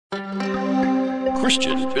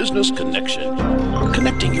Christian Business Connection.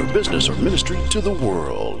 Connecting your business or ministry to the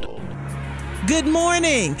world. Good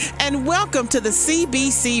morning and welcome to the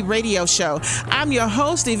CBC radio show. I'm your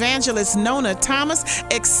host, Evangelist Nona Thomas,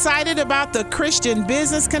 excited about the Christian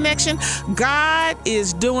Business Connection. God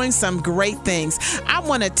is doing some great things. I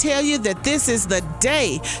want to tell you that this is the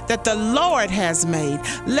day that the Lord has made.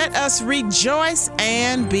 Let us rejoice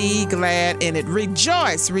and be glad in it.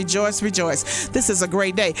 Rejoice, rejoice, rejoice. This is a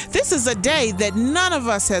great day. This is a day that none of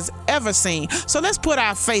us has ever seen. So let's put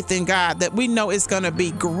our faith in God that we know it's going to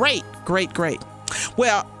be great, great, great.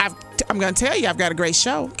 Well, I'm going to tell you, I've got a great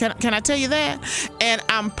show. Can I tell you that? And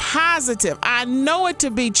I'm positive. I know it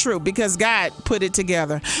to be true because God put it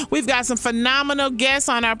together. We've got some phenomenal guests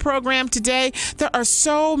on our program today. There are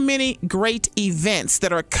so many great events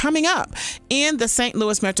that are coming up in the St.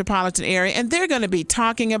 Louis metropolitan area, and they're going to be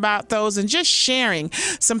talking about those and just sharing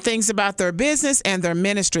some things about their business and their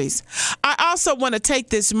ministries. I also want to take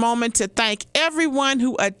this moment to thank everyone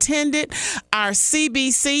who attended our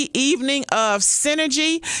CBC Evening of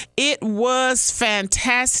Synergy. It was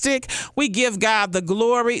fantastic. We give God the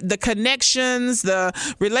glory, the connections, the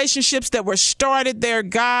relationships that were started there.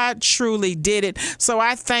 God truly did it. So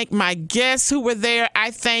I thank my guests who were there. I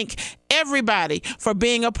thank everybody for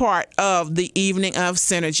being a part of the Evening of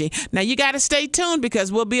Synergy. Now, you got to stay tuned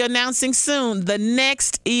because we'll be announcing soon the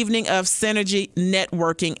next Evening of Synergy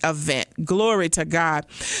networking event. Glory to God.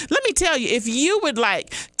 Let me tell you, if you would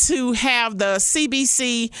like to have the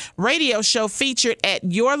CBC radio show featured at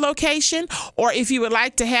your location, or if you would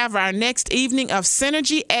like to have our next Evening of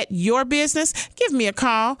Synergy at your business, give me a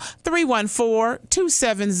call,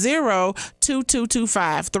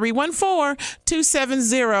 314-270-2225,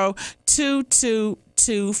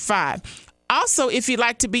 314-270-2225. Also, if you'd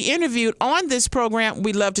like to be interviewed on this program,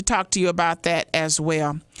 we'd love to talk to you about that as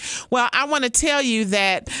well. Well, I want to tell you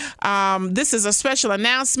that this is a special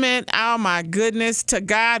announcement. Oh, my goodness. To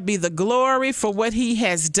God be the glory for what he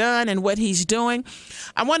has done and what he's doing.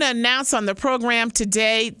 I want to announce on the program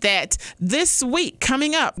today that this week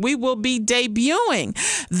coming up, we will be debuting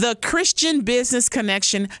the Christian Business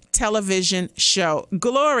Connection television show.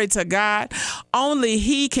 Glory to God. Only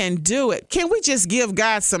he can do it. Can we just give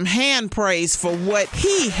God some hand praise for what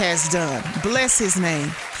he has done? Bless his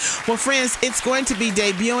name. Well, friends, it's going to be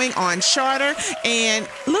debuting on Charter. And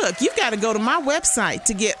look, you've got to go to my website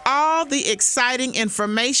to get all the exciting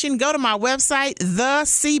information. Go to my website,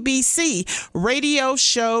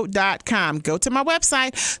 thecbcradioshow.com. Go to my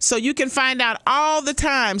website so you can find out all the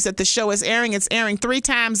times that the show is airing. It's airing 3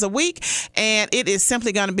 times a week, and it is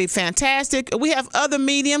simply going to be fantastic. We have other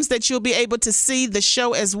mediums that you'll be able to see the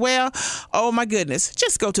show as well. Oh, my goodness.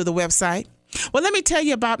 Just go to the website. Well, let me tell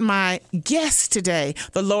you about my guest today.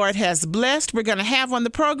 The Lord has blessed. We're going to have on the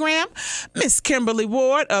program Miss Kimberly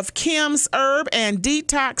Ward of Kim's Herb and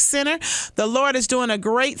Detox Center. The Lord is doing a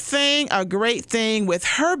great thing with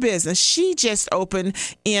her business. She just opened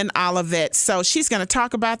in Olivet. So she's going to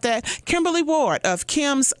talk about that. Kimberly Ward of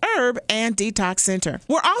Kim's Herb and Detox Center.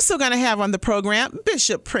 We're also going to have on the program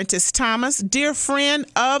Bishop Prentice Thomas, dear friend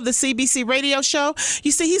of the CBC radio show.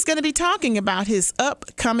 You see, he's going to be talking about his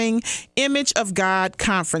upcoming Image of God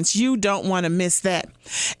conference. You don't want to miss that.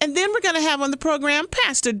 And then we're going to have on the program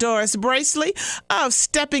Pastor Doris Bracely of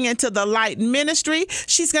Stepping into the Light Ministry.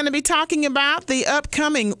 She's going to be talking about the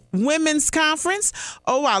upcoming women's conference.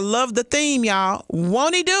 Oh, I love the theme, y'all.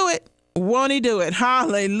 Won't he do it? Won't he do it?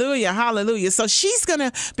 Hallelujah, hallelujah. So she's going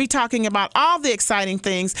to be talking about all the exciting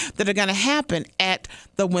things that are going to happen at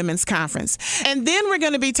the Women's Conference. And then we're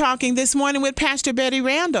going to be talking this morning with Pastor Betty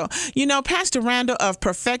Randall. You know, Pastor Randall of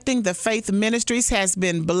Perfecting the Faith Ministries has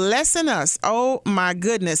been blessing us. Oh, my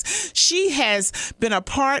goodness. She has been a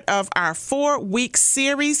part of our 4-week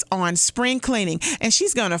series on spring cleaning, and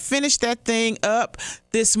she's going to finish that thing up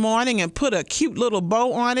this morning and put a cute little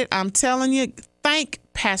bow on it. I'm telling you, thank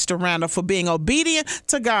Pastor Randall for being obedient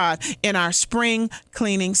to God in our spring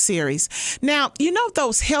cleaning series. Now, you know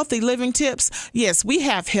those healthy living tips? Yes, we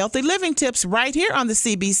have healthy living tips right here on the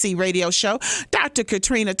CBC radio show. Dr.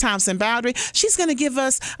 Katrina Thompson-Bowdry, she's going to give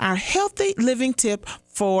us our healthy living tip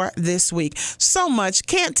for this week. So much,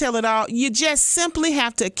 can't tell it all. You just simply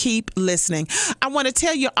have to keep listening. I want to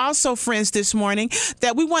tell you also, friends, this morning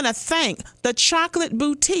that we want to thank the Chocolate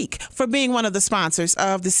Boutique for being one of the sponsors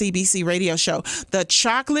of the CBC radio show. The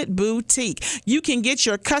Chocolate Boutique. You can get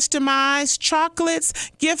your customized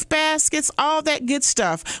chocolates, gift baskets, all that good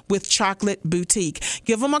stuff with Chocolate Boutique.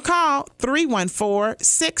 give them a call,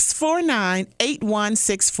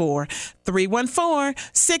 314-649-8164.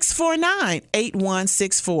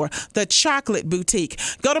 314-649-8164. The Chocolate Boutique.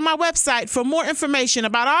 Go to my website for more information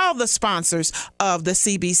about all the sponsors of the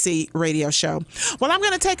CBC radio show. Well, I'm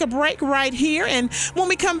going to take a break right here, and when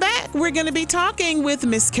we come back, we're going to be talking with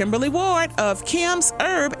Miss Kimberly Ward of Kim's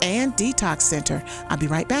Herb and Detox Center. I'll be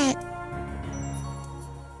right back.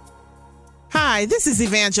 Hi, this is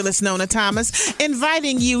Evangelist Nona Thomas,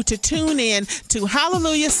 inviting you to tune in to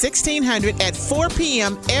Hallelujah 1600 at 4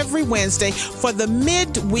 p.m. every Wednesday for the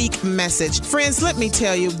midweek message. Friends, let me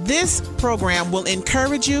tell you, this program will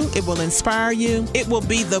encourage you, it will inspire you, it will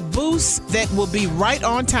be the boost that will be right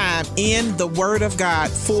on time in the Word of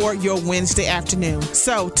God for your Wednesday afternoon.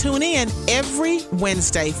 So tune in every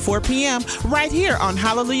Wednesday, 4 p.m. right here on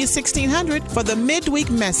Hallelujah 1600 for the midweek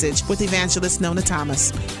message with Evangelist Nona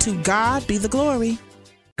Thomas. To God be the glory.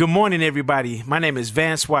 Good morning, everybody. My name is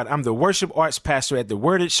Vance Watt. I'm the worship arts pastor at the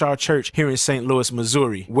Word at Shaw Church here in St. Louis,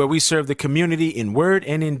 Missouri, where we serve the community in word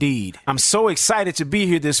and in deed. I'm so excited to be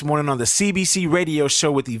here this morning on the CBC radio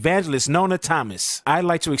show with Evangelist Nona Thomas. I'd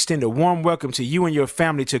like to extend a warm welcome to you and your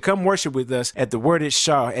family to come worship with us at the Word at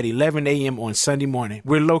Shaw at 11 a.m. on Sunday morning.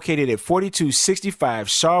 We're located at 4265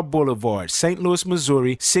 Shaw Boulevard, St. Louis,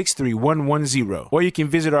 Missouri, 63110. Or you can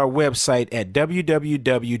visit our website at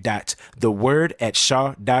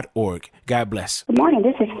www.thewordatshaw.com. God bless. Good morning.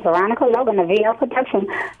 This is Veronica Logan of VL Production.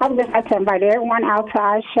 I would just like to invite everyone out to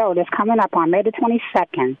our show that's coming up on May the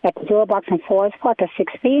 22nd at the Jewel Box in Forest Park at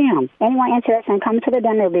 6 p.m. Anyone interested in coming to the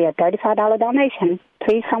dinner will be a $35 donation.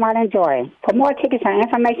 Please come out and enjoy. For more tickets and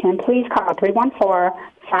information, please call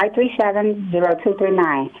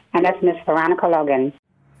 314-537-0239. And that's Miss Veronica Logan.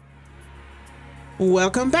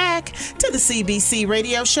 Welcome back to the CBC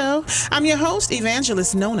radio show. I'm your host,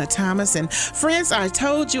 Evangelist Nona Thomas. And friends, I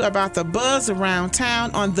told you about the buzz around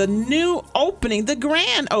town on the new opening, the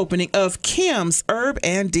grand opening of Kim's Herb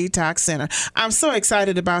and Detox Center. I'm so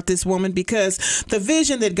excited about this woman because the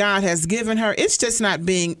vision that God has given her, it's just not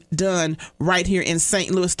being done right here in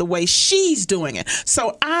St. Louis the way she's doing it.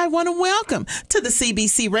 So I want to welcome to the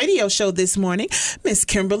CBC radio show this morning, Miss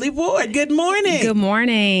Kimberly Ward. Good morning. Good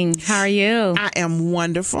morning. How are you? I am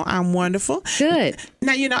wonderful. I'm wonderful. Good.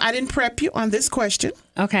 Now, I didn't prep you on this question.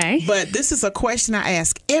 Okay. But this is a question I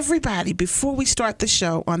ask everybody before we start the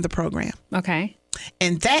show on the program. Okay.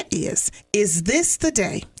 And that is this the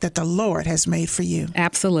day that the Lord has made for you?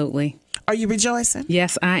 Absolutely. Are you rejoicing?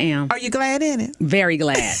 Yes, I am. Are you glad in it? Very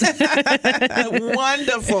glad.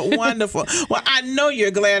 Wonderful, wonderful. Well, I know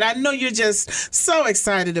you're glad. I know you're just so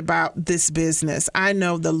excited about this business. I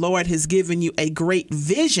know the Lord has given you a great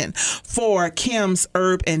vision for Kim's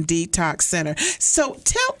Herb and Detox Center. So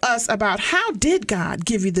tell us about how did God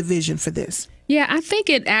give you the vision for this? Yeah, I think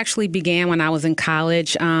it actually began when I was in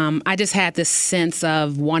college. I just had this sense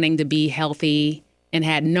of wanting to be healthy and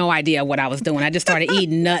had no idea what I was doing. I just started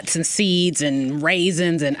eating nuts and seeds and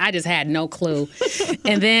raisins, and I just had no clue.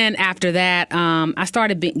 And then after that, I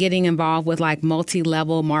started getting involved with like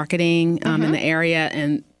multi-level marketing in the area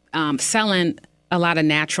and selling a lot of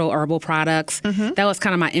natural herbal products. That was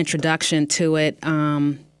kind of my introduction to it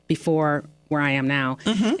before where I am now.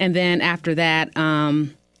 And then after that,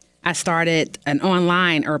 I started an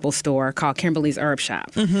online herbal store called Kimberly's Herb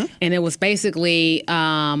Shop. And it was basically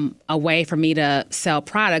a way for me to sell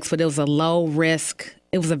products, but it was a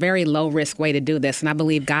very low risk way to do this. And I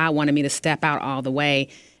believe God wanted me to step out all the way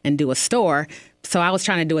and do a store. So I was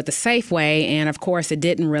trying to do it the safe way. And of course, it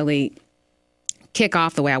didn't really kick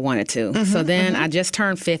off the way I wanted to. So then I just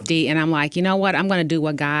turned 50 and I'm like, you know what? I'm going to do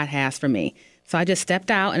what God has for me. So I just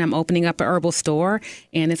stepped out and I'm opening up an herbal store,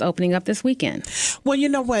 and it's opening up this weekend. Well, you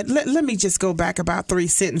know what? Let me just go back about 3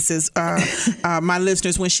 sentences, my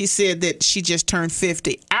listeners, when she said that she just turned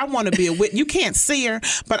 50. I want to be a witness. You can't see her,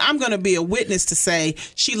 but I'm going to be a witness to say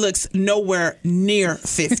she looks nowhere near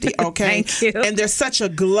 50, okay? Thank you. And there's such a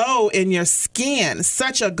glow in your skin, Does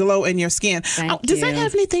that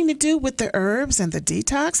have anything to do with the herbs and the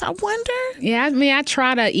detox, I wonder? Yeah, I mean, I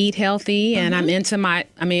try to eat healthy, and I'm into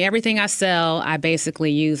everything I sell, I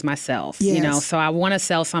basically use myself, Yes. so I want to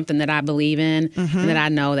sell something that I believe in and that I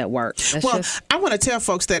know that works. I want to tell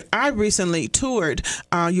folks that I recently toured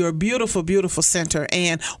your beautiful, beautiful center.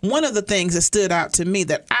 And one of the things that stood out to me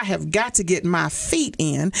that I have got to get my feet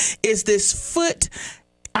in is this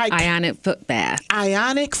Ionic foot bath.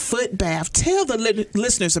 Ionic foot bath. Tell the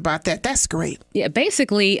listeners about that. That's great. Yeah,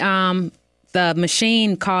 basically, The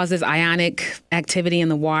machine causes ionic activity in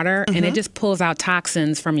the water, and it just pulls out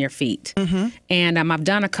toxins from your feet. And I've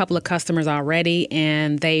done a couple of customers already,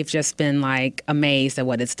 and they've just been like amazed at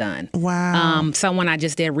what it's done. Wow. Someone I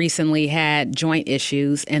just did recently had joint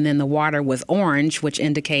issues, and then the water was orange, which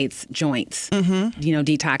indicates joints,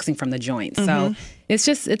 detoxing from the joints. So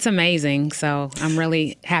it's amazing. So I'm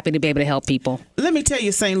really happy to be able to help people. Let me tell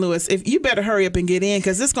you, St. Louis, if you better hurry up and get in,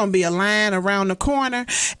 because there's going to be a line around the corner,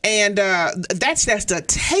 and that's just a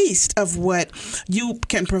taste of what you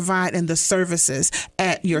can provide in the services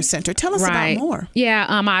at your center. Tell us about more. Yeah,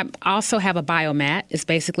 I also have a biomat. It's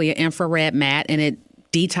basically an infrared mat, and it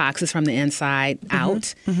detoxes from the inside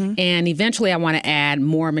out. And eventually I want to add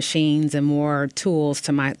more machines and more tools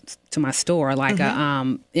to my store, like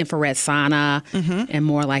a infrared sauna and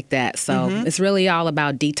more like that. So it's really all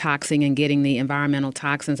about detoxing and getting the environmental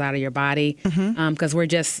toxins out of your body, because we're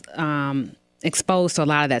just exposed to a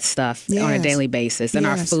lot of that stuff on a daily basis in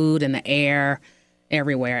our food and the air,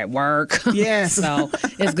 everywhere at work. Yes. So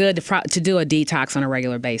it's good to do a detox on a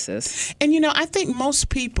regular basis. And, I think most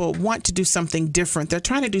people want to do something different. They're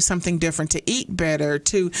trying to do something different, to eat better,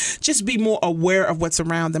 to just be more aware of what's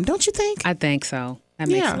around them. Don't you think? I think so. That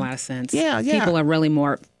makes a lot of sense. Yeah. People are really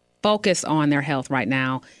more focused on their health right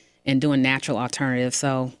now and doing natural alternatives.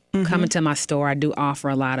 So coming to my store, I do offer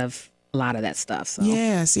a lot of that stuff. So.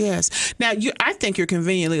 Yes. Now, I think you're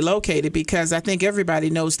conveniently located, because I think everybody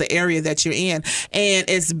knows the area that you're in. And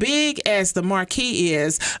as big as the marquee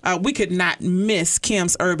is, we could not miss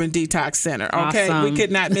Kim's Urban Detox Center. Okay, awesome. We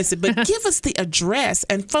could not miss it. But give us the address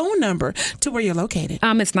and phone number to where you're located.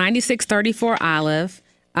 It's 9634 Olive.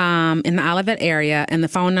 In the Olivet area, and the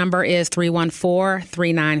phone number is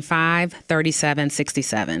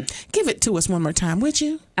 314-395-3767. Give it to us one more time, would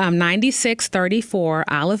you? 9634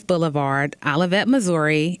 Olive Boulevard, Olivet,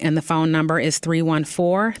 Missouri, and the phone number is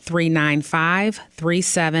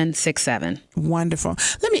 314-395-3767. Wonderful.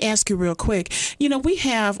 Let me ask you real quick. We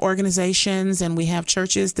have organizations and we have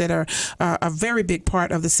churches that are a very big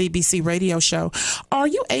part of the CBC radio show. Are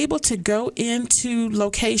you able to go into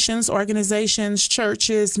locations, organizations,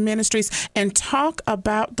 churches, ministries, and talk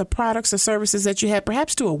about the products or services that you have,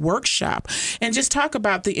 perhaps do a workshop, and just talk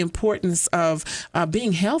about the importance of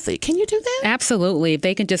being healthy? Can you do that? Absolutely. If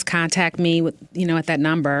they can just contact me with, at that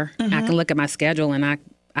number, I can look at my schedule, and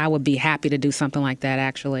I would be happy to do something like that,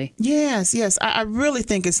 actually. Yes. I really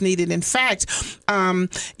think it's needed. In fact,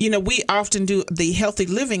 we often do the healthy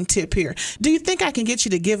living tip here. Do you think I can get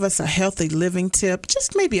you to give us a healthy living tip?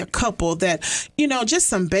 Just maybe a couple that, just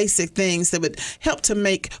some basic things that would help to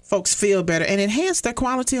make folks feel better and enhance their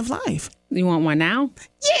quality of life. You want one now?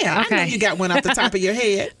 Yeah, okay. I know you got one off the top of your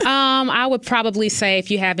head. I would probably say if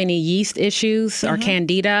you have any yeast issues or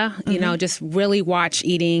candida, just really watch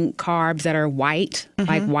eating carbs that are white,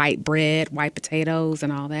 like white bread, white potatoes,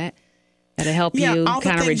 and all that. That'll help you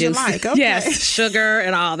kind of reduce sugar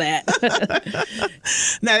and all that.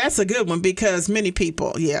 Now, that's a good one, because many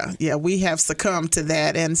people, we have succumbed to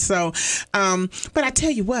that. And so, but I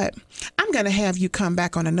tell you what, I'm going to have you come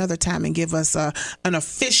back on another time and give us an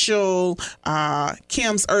official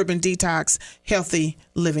Kim's Urban Detox healthy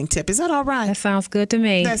living tip. Is that all right? That sounds good to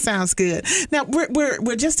me. That sounds good. Now,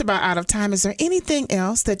 we're just about out of time. Is there anything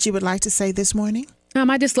else that you would like to say this morning?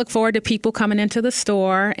 I just look forward to people coming into the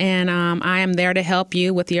store, and I am there to help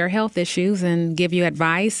you with your health issues and give you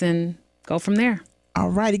advice and go from there. All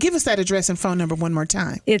righty. Give us that address and phone number one more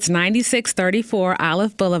time. It's 9634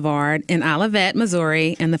 Olive Boulevard in Olivet,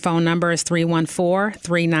 Missouri, and the phone number is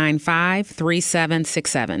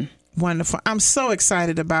 314-395-3767. Wonderful. I'm so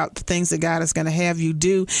excited about the things that God is going to have you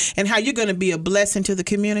do and how you're going to be a blessing to the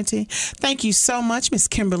community. Thank you so much, Miss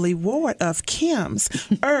Kimberly Ward of Kim's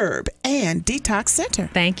Herb and Detox Center.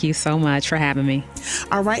 Thank you so much for having me.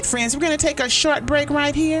 All right, friends, we're going to take a short break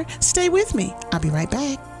right here. Stay with me. I'll be right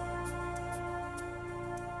back.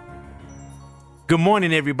 Good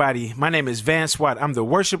morning, everybody. My name is Vance Watt. I'm the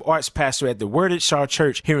worship arts pastor at the Word at Shaw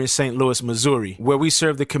Church here in St. Louis, Missouri, where we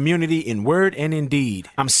serve the community in word and in deed.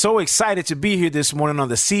 I'm so excited to be here this morning on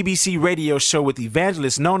the CBC radio show with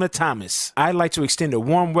evangelist Nona Thomas. I'd like to extend a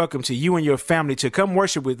warm welcome to you and your family to come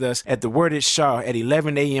worship with us at the Word at Shaw at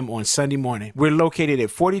 11 a.m. on Sunday morning. We're located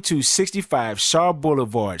at 4265 Shaw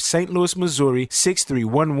Boulevard, St. Louis, Missouri,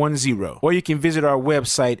 63110. Or you can visit our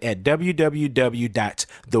website at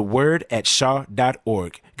www.thewordatshaw.org.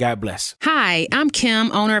 God bless. Hi, I'm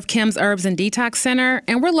Kim, owner of Kim's Herbs and Detox Center,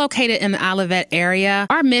 and we're located in the Olivet area.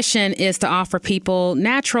 Our mission is to offer people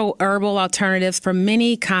natural herbal alternatives for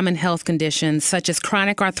many common health conditions, such as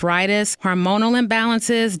chronic arthritis, hormonal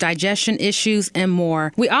imbalances, digestion issues, and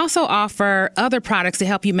more. We also offer other products to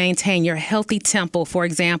help you maintain your healthy temple, for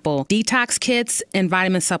example, detox kits and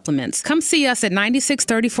vitamin supplements. Come see us at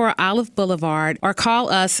 9634 Olive Boulevard or call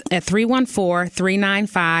us at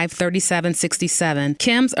 314-395-3767.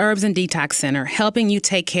 Kim's Herbs and Detox Center, helping you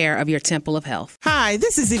take care of your temple of health. Hi,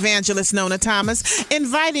 this is Evangelist Nona Thomas,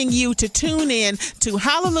 inviting you to tune in to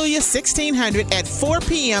Hallelujah 1600 at 4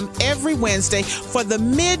 p.m. every Wednesday for the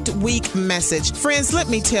midweek message. Friends, let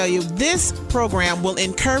me tell you, this program will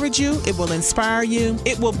encourage you, it will inspire you,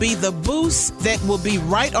 it will be the boost that will be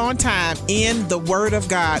right on time in the Word of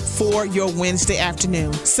God for your Wednesday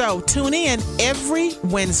afternoon. So tune in every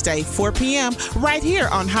Wednesday, 4 p.m. right here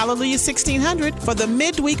on Hallelujah 1600 for the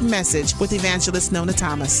midweek message with Evangelist Nona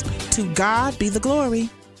Thomas. To God be the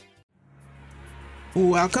glory.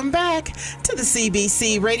 Welcome back to the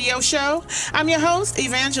CBC radio show. I'm your host,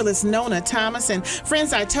 Evangelist Nona Thomas. And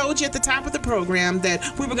friends, I told you at the top of the program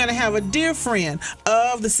that we were going to have a dear friend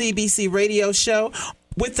of the CBC radio show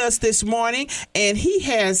with us this morning, and he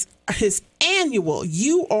has his annual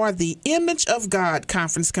You Are the Image of God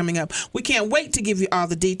conference coming up. We can't wait to give you all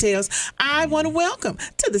the details. I want to welcome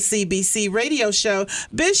to the CBC radio show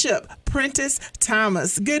Bishop Prentice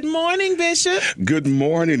Thomas. Good morning, Bishop. Good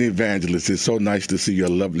morning, Evangelist. It's so nice to see your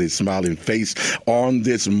lovely smiling face on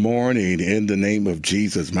this morning in the name of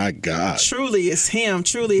Jesus, my God. Truly is him.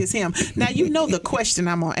 Truly is him. Now, you know the question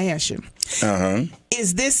I'm going to ask you.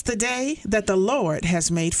 Is this the day that the Lord has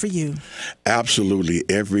made for you? Absolutely.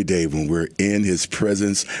 Every day when we're in his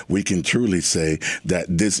presence, we can truly say that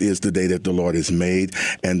this is the day that the Lord has made.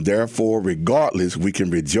 And therefore, regardless, we can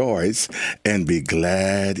rejoice and be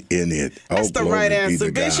glad in it. That's the right answer,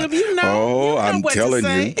 Bishop. You know. Oh, I'm what telling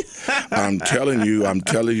to you. I'm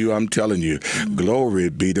telling you. Glory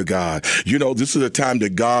be to God. You know, this is a time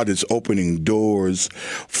that God is opening doors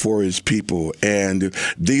for his people. And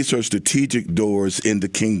these are strategic doors in the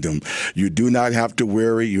kingdom. You do not have to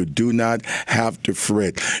worry. You do not have to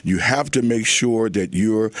fret. You have to make sure that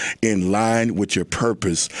you're in line with your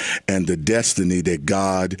purpose and the destiny that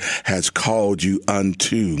God has called you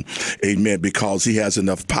unto. Amen. Because he has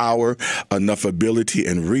enough power, enough ability,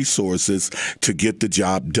 and resources to get the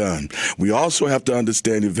job done. We also have to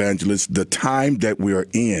understand, Evangelist, the time that we are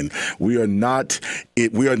in. We are not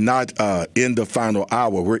in the final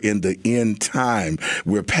hour. We're in the end time.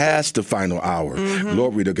 We're past the final hour.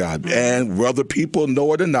 Glory to God. And whether people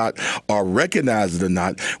know it or not, or recognize it or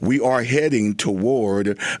not, we are heading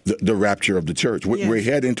toward the rapture of the church. We're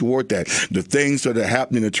heading toward that. The things that are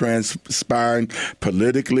happening and transpiring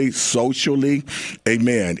politically, socially,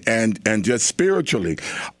 amen, and just spiritually,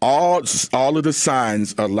 all of the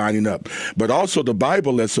signs are lining up. But also the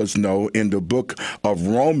Bible lets us know in the book of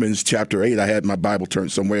Romans chapter 8, I had my Bible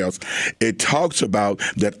turned somewhere else, it talks about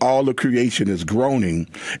that all of creation is groaning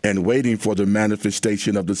and waiting for the manifestation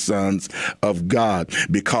of the sons of God,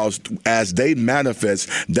 because as they manifest,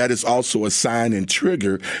 that is also a sign and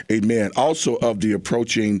trigger, amen, also of the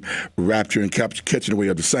approaching rapture and catching away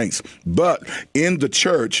of the saints. But in the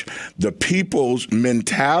church, the people's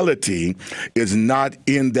mentality is not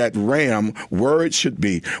in that realm where it should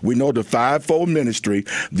be. We know the fivefold ministry,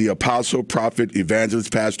 the apostle, prophet,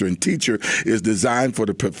 evangelist, pastor, and teacher, is designed for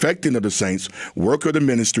the perfecting of the saints, work of the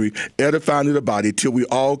ministry, edifying of the body, till we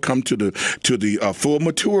all come to the full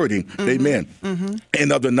maturity, amen,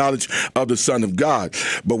 and of the knowledge of the Son of God.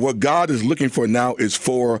 But what God is looking for now is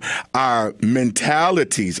for our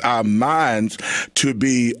mentalities, our minds to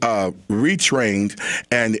be retrained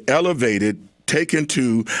and elevated, taken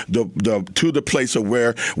to the place of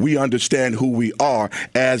where we understand who we are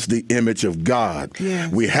as the image of God. Yes.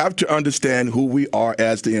 We have to understand who we are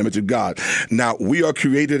as the image of God. Now, we are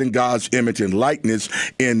created in God's image and likeness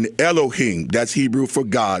in Elohim. That's Hebrew for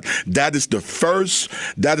God. That is the first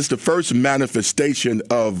manifestation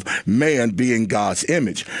of man being God's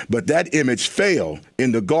image. But that image fell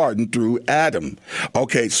in the garden through Adam.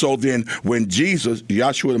 Okay, so then when Jesus,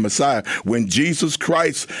 Yahshua the Messiah, when Jesus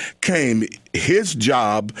Christ came, his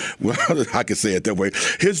job, well, I can say it that way,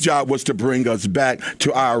 his job was to bring us back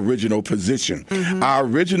to our original position. Our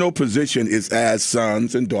original position is as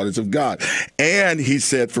sons and daughters of God. And he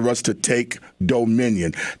said for us to take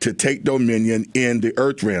dominion in the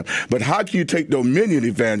earth realm. But how can you take dominion,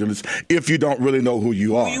 evangelist, if you don't really know who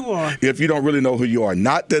you are? If you don't really know who you are.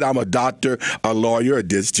 Not that I'm a doctor, a lawyer, a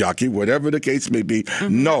disc jockey, whatever the case may be.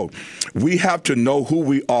 No, we have to know who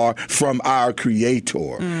we are from our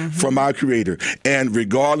Creator, from our Creator. creator. And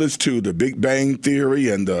regardless to the Big Bang Theory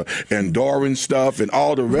and Darwin stuff and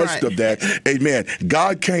all the rest of that, amen,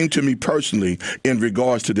 God came to me personally in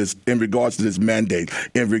regards to this mandate,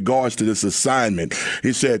 in regards to this assignment.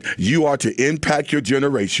 He said, you are to impact your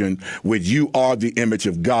generation with you are the image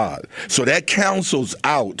of God. So that cancels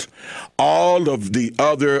out all of the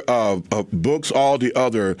other books, all the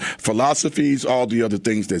other philosophies, all the other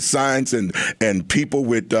things that science and people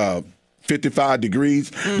with 55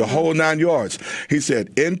 degrees, the whole 9 yards. He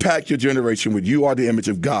said, impact your generation with you are the image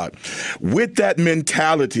of God. With that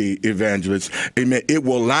mentality, evangelist, amen, it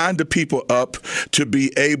will line the people up to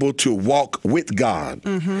be able to walk with God,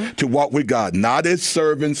 to walk with God, not as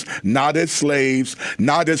servants, not as slaves,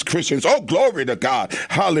 not as Christians. Oh, glory to God.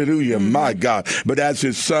 Hallelujah, my God. But as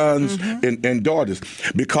his sons and daughters,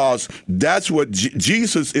 because that's what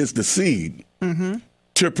Jesus is the seed.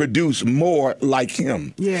 To produce more like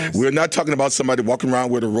him. Yes. We're not talking about somebody walking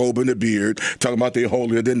around with a robe and a beard, talking about they're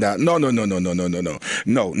holier than that. No.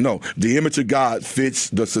 The image of God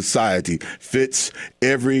fits the society, fits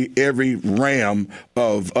every ram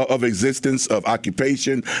of existence, of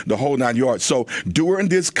occupation, the whole 9 yards. So during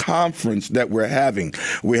this conference that we're having,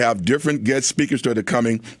 we have different guest speakers that are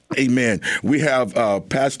coming. Amen. We have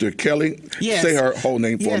Pastor Kelly. Yes. Say her whole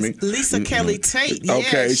name for me. Lisa Kelly Tate.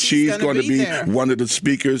 Okay, Yes, she's going to be there. one of the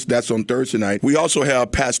speakers. That's on Thursday night. We also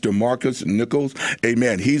have Pastor Marcus Nichols.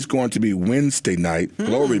 Amen. He's going to be Wednesday night.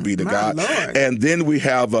 Glory be to God. Lord. And then we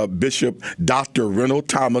have Bishop Dr. Reynold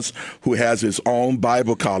Thomas, who has his own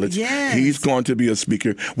Bible college. Yes. He's going to be a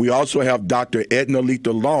speaker. We also have Dr. Edna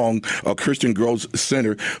Letha Long, a Christian Growth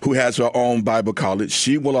Center, who has her own Bible college.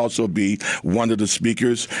 She will also be one of the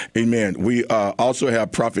speakers. Amen. We also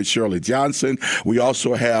have Prophet Shirley Johnson. We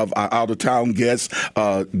also have our out-of-town guest,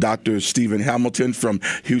 Dr. Stephen Hamilton from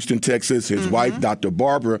Houston, Texas. His wife, Dr.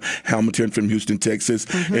 Barbara Hamilton from Houston, Texas.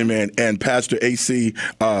 Amen. And Pastor A.C.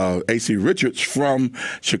 Richards from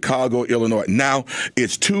Chicago, Illinois. Now,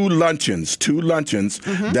 it's two luncheons.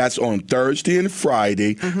 That's on Thursday and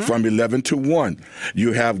Friday from 11 to 1.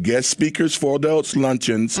 You have guest speakers for those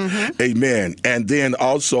luncheons. Amen. And then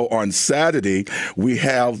also on Saturday, we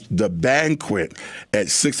have the banquet at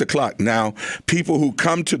 6 o'clock. Now, people who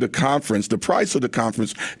come to the conference, the price of the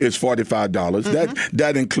conference is $45.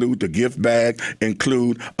 That include the gift bag,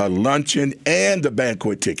 include a luncheon and the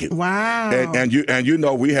banquet ticket. Wow. And you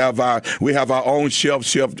know we have our own chef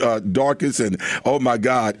Dorcas, and oh my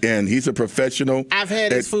God, and he's a professional. I've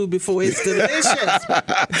had his food before. It's delicious.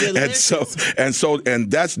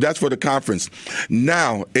 And that's for the conference.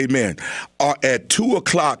 Now, amen. At 2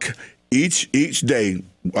 o'clock each day,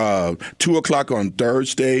 2 o'clock on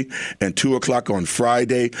Thursday and 2 o'clock on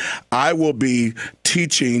Friday, I will be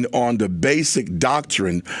teaching on the basic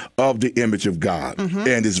doctrine of the image of God.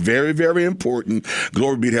 And it's very, very important.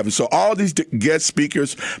 Glory be to heaven. So all these guest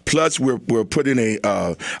speakers, plus we're putting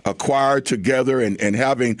a choir together and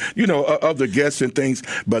having, other guests and things.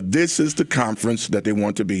 But this is the conference that they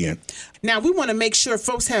want to be in. Now, we want to make sure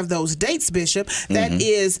folks have those dates, Bishop. That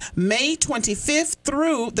is May 25th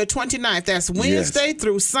through the 29th. That's Wednesday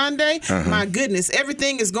through Sunday. My goodness,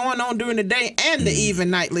 everything is going on during the day and the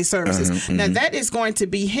even nightly services. Now, that is going to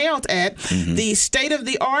be held at the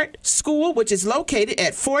state-of-the-art school, which is located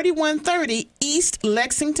at 4130 East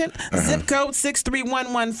Lexington, zip code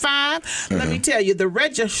 63115. Let me tell you, the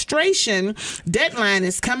registration deadline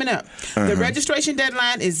is coming up. The registration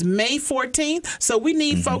deadline is May 14th, so we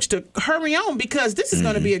need folks to hurry on because this is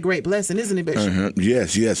going to be a great blessing, isn't it, Bishop?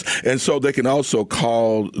 Yes. And so they can also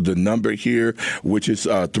call the number here, which is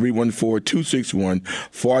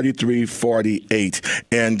 314-261-4348.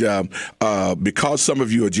 And because some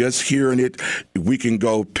of you are just hearing it, we can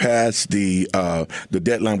go past the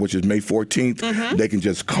deadline, which is May 14th. They can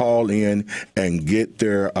just call in and get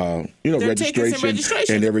their registration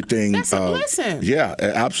and everything. That's a blessing. Yeah,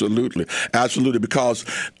 absolutely. Because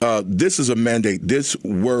this is a mandate. This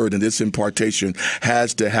word and this impartation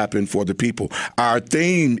has to happen for the people. Our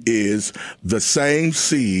theme is the same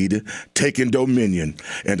seed taking dominion.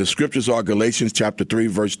 And the scriptures are Galatians chapter 3,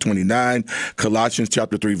 verse 29, Colossians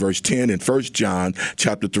chapter 3, verse 10, and 1 John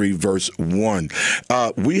chapter 3, verse 1.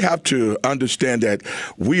 We have to understand that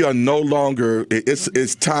we are no longer,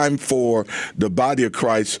 it's time for the body of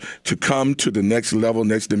Christ to come to the next level,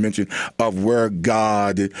 next dimension of where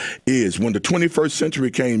God is. When the 21st century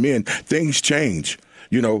came in, things changed.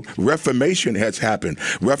 Reformation has happened.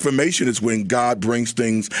 Reformation is when God brings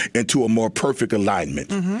things into a more perfect alignment.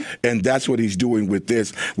 Mm-hmm. And that's what he's doing with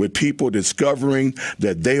this, with people discovering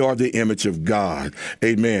that they are the image of God.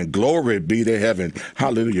 Amen. Glory be to heaven.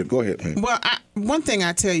 Hallelujah. Go ahead, man. Well, one thing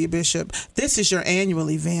I tell you, Bishop, this is your annual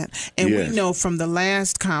event. And Yes. we know from the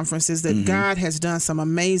last conferences that God has done some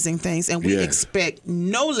amazing things. And we Yes. expect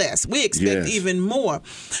no less. We expect Yes. even more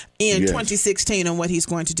in Yes. 2016 on what he's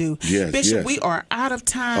going to do. Yes, Bishop, yes. we are out of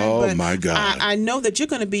time. Oh, but my God. I know that you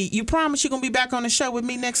promise you're going to be back on the show with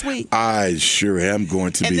me next week. I sure am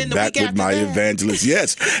going to And be then the back week with my after that. evangelist.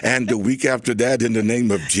 Yes. And the week after that, in the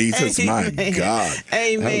name of Jesus, my Amen. God.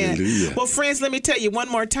 Amen. Hallelujah. Well, friends, let me tell you one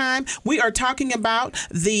more time. We are talking about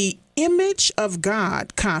the Image of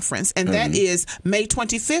God Conference, and that is May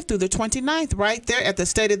 25th through the 29th, right there at the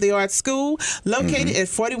State-of-the-Art School, located at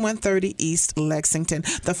 4130 East Lexington.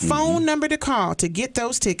 The phone number to call to get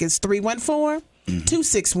those tickets,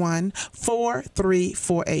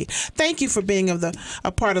 314-261-4348. Thank you for being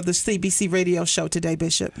a part of the CBC radio show today,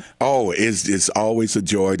 Bishop. Oh, it's always a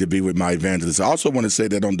joy to be with my evangelist. I also want to say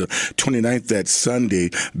that on the 29th, that Sunday,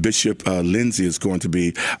 Bishop Lindsay is going to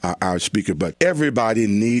be our speaker. But everybody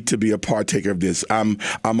need to be a partaker of this. I'm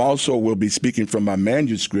also will be speaking from my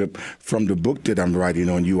manuscript from the book that I'm writing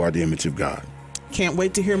on You Are the Image of God. Can't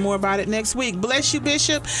wait to hear more about it next week. Bless you,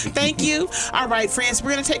 Bishop. Thank you. All right, friends,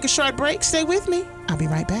 we're going to take a short break. Stay with me. I'll be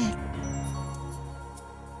right back.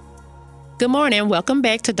 Good morning. Welcome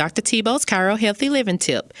back to Dr. Tebow's Chiro Healthy Living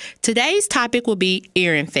Tip. Today's topic will be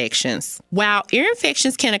ear infections. While ear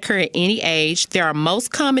infections can occur at any age, they are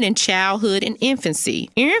most common in childhood and infancy.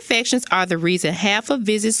 Ear infections are the reason half of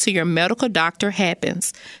visits to your medical doctor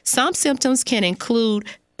happens. Some symptoms can include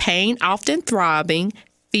pain, often throbbing,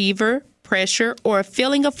 fever, pressure, or a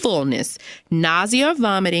feeling of fullness, nausea or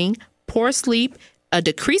vomiting, poor sleep, a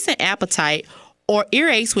decrease in appetite, or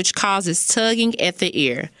earaches, which causes tugging at the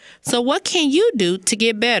ear. So what can you do to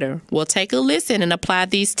get better? Well, take a listen and apply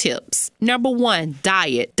these tips. Number 1,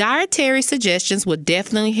 diet. Dietary suggestions will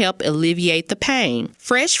definitely help alleviate the pain.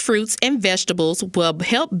 Fresh fruits and vegetables will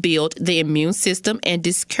help build the immune system and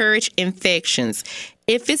discourage infections.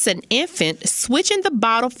 If it's an infant, switching the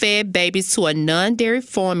bottle-fed babies to a non-dairy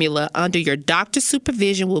formula under your doctor's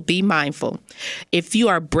supervision will be mindful. If you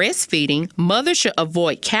are breastfeeding, mothers should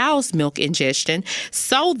avoid cow's milk ingestion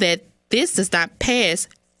so that this does not pass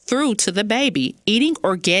through to the baby. Eating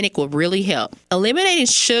organic will really help. Eliminating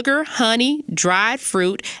sugar, honey, dried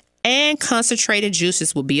fruit, and concentrated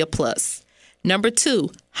juices will be a plus. Number 2,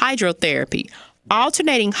 hydrotherapy.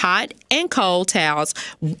 Alternating hot and cold towels,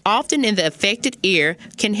 often in the affected ear,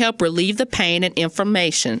 can help relieve the pain and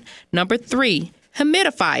inflammation. Number 3,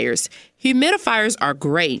 humidifiers. Humidifiers are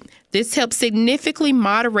great. This helps significantly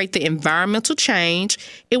moderate the environmental change.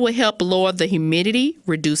 It will help lower the humidity,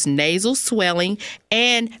 reduce nasal swelling,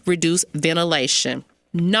 and reduce ventilation.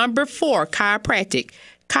 Number 4, chiropractic.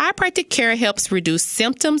 Chiropractic care helps reduce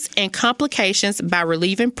symptoms and complications by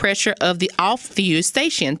relieving pressure of the off the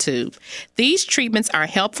eustachian tube. These treatments are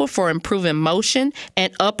helpful for improving motion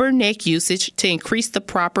and upper neck usage to increase the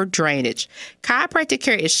proper drainage. Chiropractic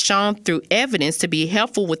care is shown through evidence to be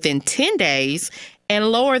helpful within 10 days and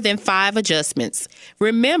lower than 5 adjustments.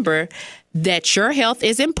 Remember that your health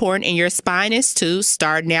is important and your spine is too.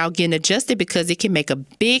 Start now getting adjusted because it can make a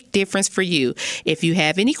big difference for you. If you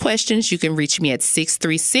have any questions, you can reach me at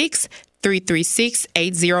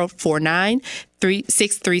 636-336-8049,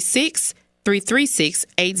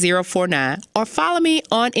 636-336-8049, or follow me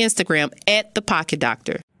on Instagram at The Pocket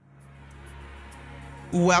Doctor.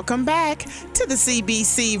 Welcome back to the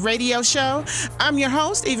CBC radio show. I'm your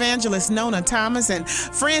host, Evangelist Nona Thomas. And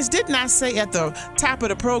friends, didn't I say at the top of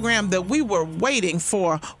the program that we were waiting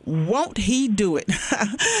for Won't He Do It?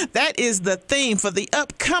 That is the theme for the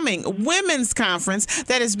upcoming Women's Conference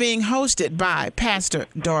that is being hosted by Pastor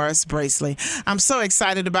Doris Bracely. I'm so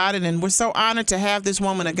excited about it, and we're so honored to have this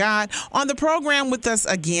woman of God on the program with us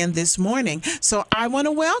again this morning. So I want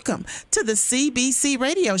to welcome to the CBC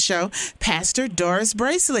radio show, Pastor Doris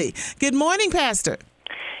Bracely. Good morning, Pastor.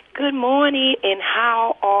 Good morning, and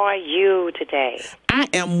how are you today? I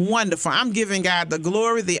am wonderful. I'm giving God the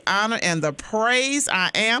glory, the honor, and the praise. I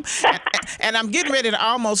am. And I'm getting ready to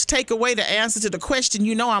almost take away the answer to the question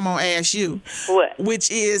you know I'm going to ask you. What? Which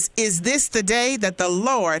is this the day that the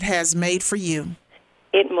Lord has made for you?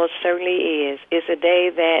 It most certainly is. It's a day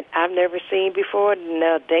that I've never seen before,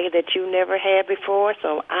 a day that you never had before.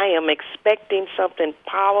 So I am expecting something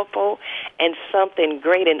powerful and something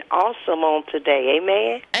great and awesome on today.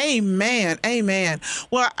 Amen? Amen. Amen.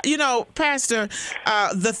 Well, Pastor,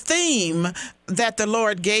 the theme that the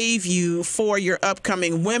Lord gave you for your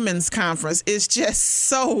upcoming women's conference is just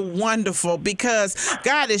so wonderful, because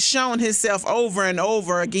God has shown himself over and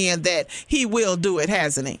over again that he will do it,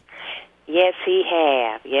 hasn't he? Yes, he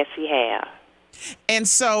have. Yes, he have. And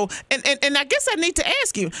so, and I guess I need to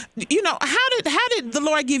ask you, how did the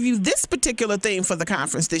Lord give you this particular theme for the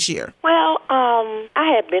conference this year? Well,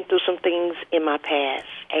 I had been through some things in my past,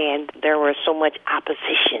 and there was so much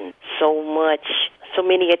opposition, so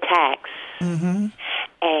many attacks,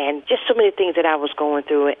 and just so many things that I was going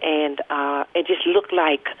through, and it just looked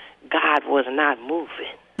like God was not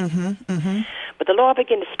moving. But the Lord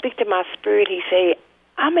began to speak to my spirit. He said,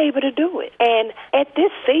 I'm able to do it. And at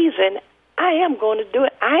this season, I am going to do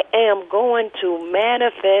it. I am going to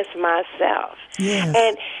manifest myself. Yes.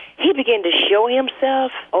 And he began to show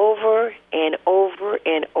himself over and over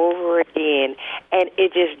and over again. And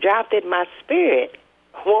it just dropped in my spirit.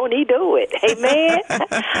 Won't he do it? Amen?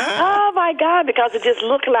 Oh, my God, because it just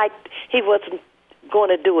looked like he wasn't going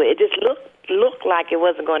to do it. It just looked like it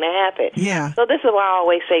wasn't going to happen. Yeah. So this is why I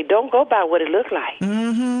always say, don't go by what it looked like.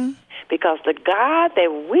 Because the God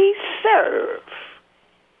that we serve,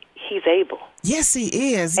 he's able. Yes,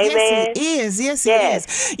 he is. Amen. Yes, he is. Yes,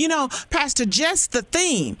 he is. Pastor, just the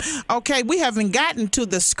theme. Okay, we haven't gotten to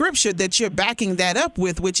the scripture that you're backing that up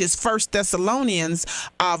with, which is 1 Thessalonians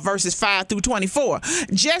verses 5 through 24.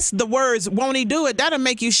 Just the words, won't he do it? That'll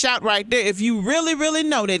make you shout right there if you really, really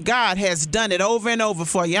know that God has done it over and over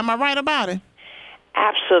for you. Am I right about it?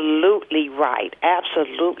 Absolutely right.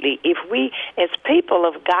 Absolutely. If we, as people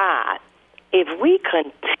of God, if we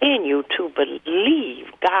continue to believe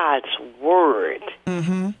God's word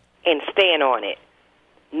and stand on it,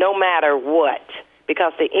 no matter what,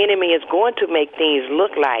 because the enemy is going to make things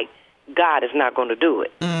look like God is not going to do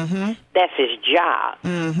it. That's his job.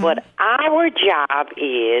 But our job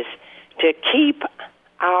is to keep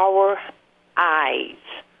our eyes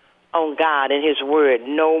on God and his word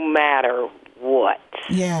no matter what.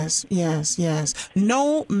 Yes.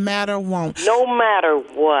 No matter what. No matter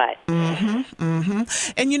what.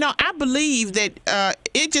 And I believe that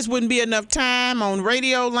it just wouldn't be enough time on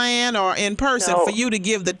Radio Land or in person for you to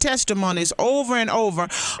give the testimonies over and over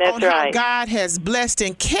on how God has blessed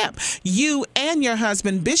and kept you and your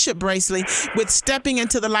husband, Bishop Bracely, with stepping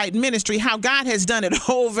into the light ministry, how God has done it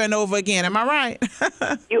over and over again. Am I right?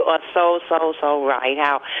 You are so right.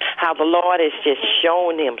 How the Lord has just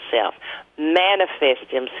shown himself, manifest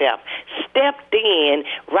himself, stepped in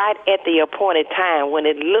right at the appointed time when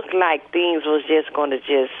it looked like things was just going to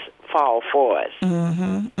just fall for us.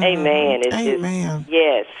 Amen. Amen.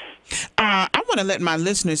 Yes. I want to let my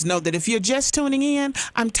listeners know that if you're just tuning in,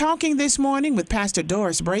 I'm talking this morning with Pastor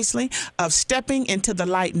Doris Bracely of Stepping into the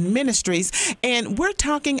Light Ministries, and we're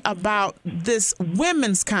talking about this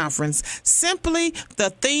women's conference, simply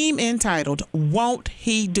the theme entitled, Won't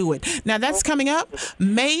He Do It? Now, that's coming up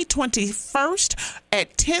May 21st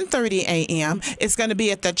at 10:30 a.m. It's going to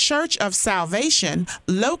be at the Church of Salvation,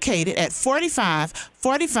 located at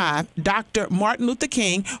 4545 Dr. Martin Luther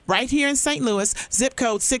King, right here in St. Louis, zip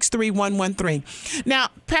code 63113. Now,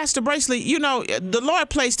 Pastor Bracely, the Lord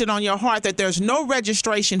placed it on your heart that there's no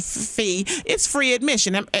registration fee. It's free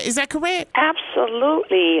admission. Is that correct?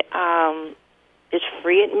 Absolutely. It's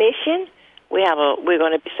free admission. We're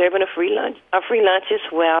going to be serving a free lunch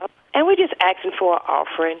as well, and we're just asking for an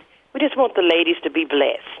offering. We just want the ladies to be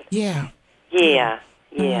blessed. Yeah.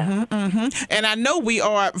 And I know we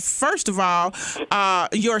are, first of all,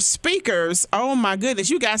 your speakers. Oh, my goodness.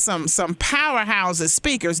 You got some powerhouses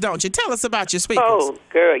speakers, don't you? Tell us about your speakers. Oh,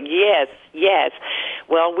 girl, yes.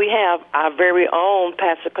 Well, we have our very own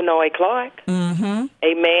Pastor Kanoe Clark. Amen.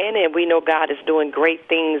 And we know God is doing great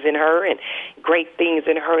things in her and great things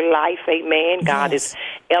in her life. Amen. God is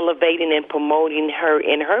elevating and promoting her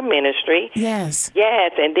in her ministry. Yes.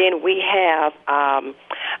 And then we have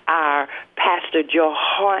our Pastor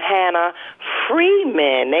Johanna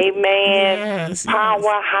Freeman. Amen.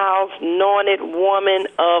 Powerhouse, anointed woman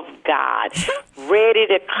of God, ready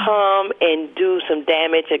to come and do some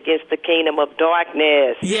damage against the kingdom of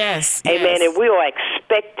darkness. Yes. Amen. And we are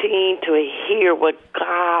expecting to hear what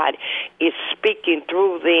God is speaking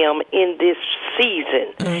through them in this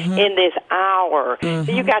season, in this hour.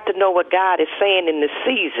 So you got to know what God is saying in the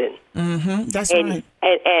season. That's right.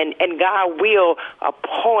 And God will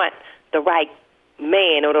appoint the right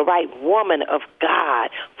man or the right woman of God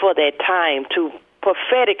for that time to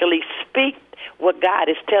prophetically speak what God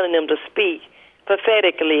is telling them to speak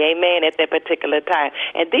prophetically, amen, at that particular time.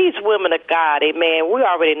 And these women of God, amen, we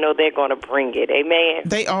already know they're going to bring it, amen.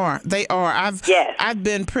 They are. I've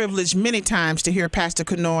been privileged many times to hear Pastor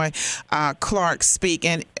Kenoy Clark speak,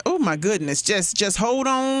 and oh my goodness, just hold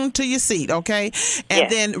on to your seat, okay?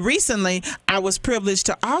 And then recently, I was privileged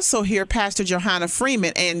to also hear Pastor Johanna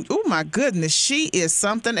Freeman, and oh my goodness, she is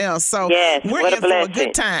something else. So we're in for a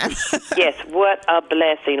good time. Yes, what a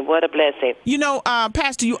blessing, what a blessing. You know,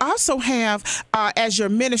 Pastor, you also have as your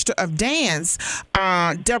minister of dance,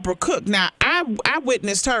 Deborah Cook. Now, I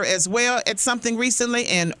witnessed her as well at something recently,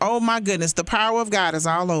 and oh my goodness, the power of God is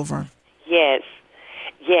all over. Yes.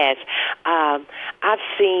 I've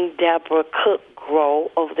seen Deborah Cook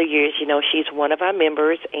grow over the years. You know, she's one of our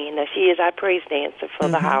members, and she is our praise dancer for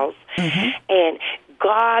the house. And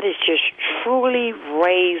God is just truly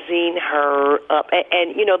raising her up.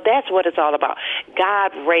 And, you know, that's what it's all about.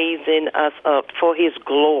 God raising us up for his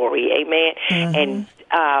glory. Amen. And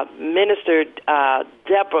Minister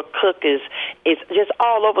Deborah Cook is just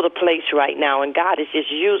all over the place right now, and God is just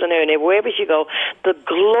using her. And wherever she goes, the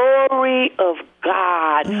glory of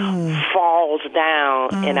God falls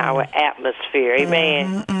down in our atmosphere.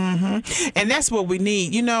 Amen. And that's what we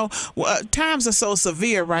need. You know, times are so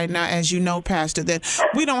severe right now, as you know, Pastor, that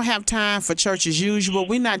we don't have time for church as usual.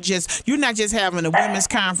 You're not just having a women's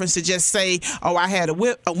conference to just say, oh, I had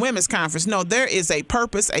a women's conference. No, there is a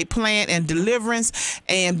purpose, a plan, and deliverance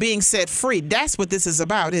and being set free. That's what this is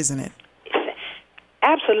about, isn't it?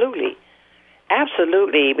 Absolutely.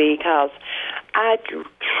 Absolutely, because I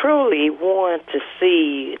truly want to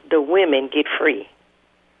see the women get free.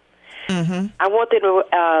 I want them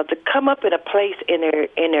to come up in a place in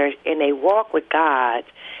their walk with God,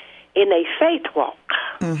 in a faith walk,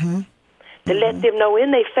 to let them know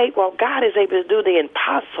in their faith walk, God is able to do the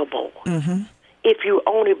impossible if you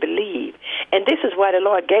only believe. And this is why the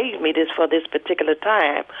Lord gave me this for this particular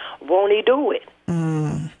time. Won't he do it?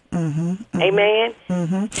 Amen.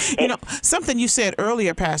 You know, something you said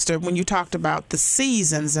earlier, Pastor, when you talked about the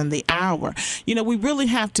seasons and the hour, you know, we really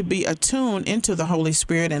have to be attuned into the Holy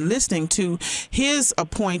Spirit and listening to his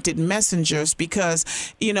appointed messengers, because,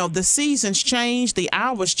 you know, the seasons change, the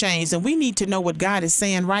hours change, and we need to know what God is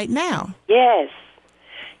saying right now. Yes,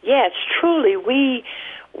 truly, we,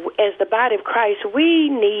 as the body of Christ, we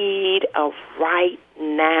need a right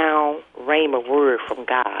now rhema word from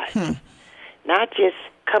God. Not just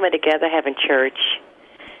coming together, having church.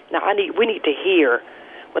 Now, we need to hear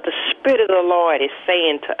what the Spirit of the Lord is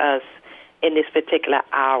saying to us in this particular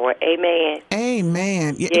hour. Amen.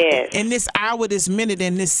 Amen. Yes. In this hour, this minute,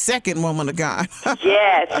 and this second, woman of God.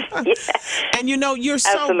 Yes. And you know, you're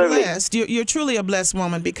so blessed. You're truly a blessed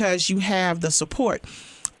woman, because you have the support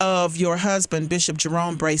of your husband, Bishop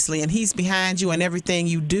Jerome Braceley, and he's behind you in everything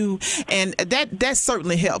you do. And that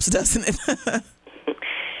certainly helps, doesn't it?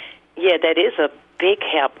 Yeah, that is a big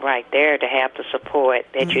help right there, to have the support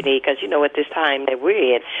that you need, because, you know, at this time that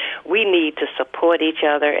we're in, we need to support each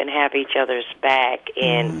other and have each other's back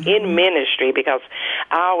in ministry, because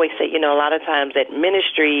I always say, you know, a lot of times that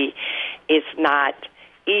ministry is not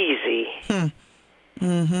easy, and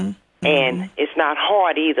it's not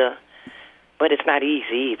hard either, but it's not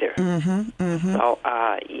easy either. So,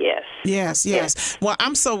 yes. Well,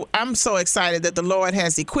 I'm so excited that the Lord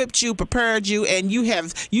has equipped you, prepared you, and you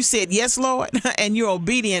said yes, Lord, and you're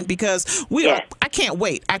obedient, because I can't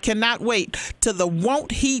wait. I cannot wait to the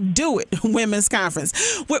Won't He Do It Women's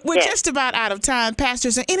Conference. We're just about out of time, Pastor.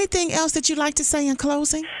 Is there anything else that you'd like to say in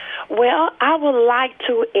closing? Well, I would like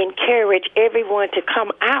to encourage everyone to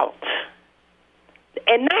come out,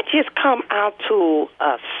 and not just come out to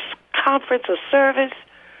a conference or service,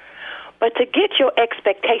 but to get your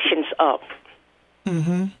expectations up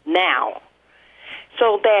now,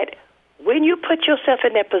 so that when you put yourself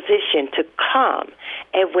in that position to come,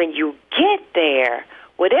 and when you get there,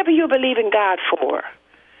 whatever you believe in God for,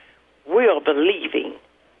 we're believing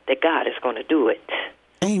that God is going to do it.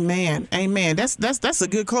 Amen. That's a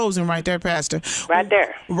good closing right there, Pastor. Right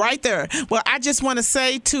there. Well, I just want to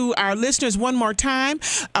say to our listeners one more time,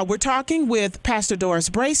 we're talking with Pastor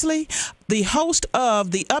Doris Braceley, the host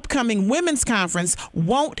of the upcoming women's conference,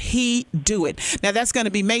 Won't He Do It? Now, that's going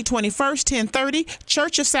to be May 21st, 10:30,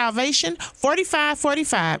 Church of Salvation,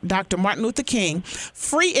 4545 Dr. Martin Luther King.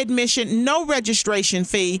 Free admission, no registration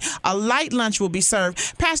fee. A light lunch will be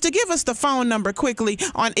served. Pastor, give us the phone number quickly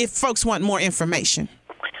on if folks want more information.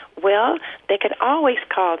 Well, they can always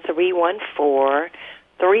call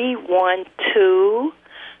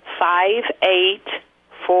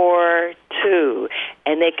 314-312-5842,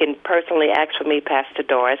 and they can personally ask for me, Pastor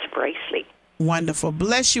Doris Braceley. Wonderful.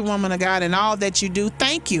 Bless you, woman of God, and all that you do.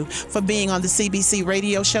 Thank you for being on the CBC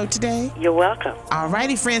radio show today. You're welcome. All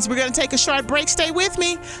righty, friends. We're going to take a short break. Stay with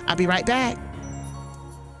me. I'll be right back.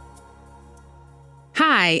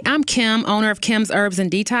 Hi, I'm Kim, owner of Kim's Herbs and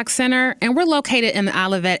Detox Center, and we're located in the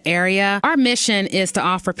Olivet area. Our mission is to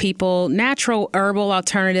offer people natural herbal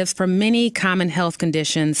alternatives for many common health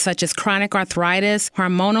conditions, such as chronic arthritis,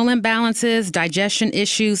 hormonal imbalances, digestion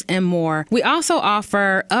issues, and more. We also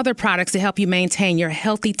offer other products to help you maintain your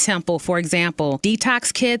healthy temple, for example,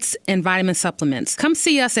 detox kits and vitamin supplements. Come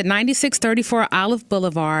see us at 9634 Olive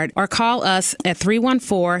Boulevard or call us at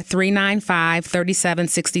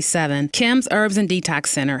 314-395-3767. Kim's Herbs and Detox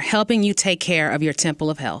Center, helping you take care of your temple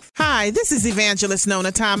of health. Hi, this is Evangelist Nona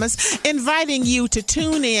Thomas, inviting you to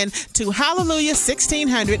tune in to Hallelujah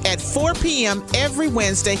 1600 at 4 p.m. every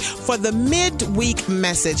Wednesday for the midweek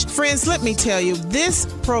message. Friends, let me tell you, this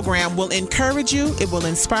program will encourage you, it will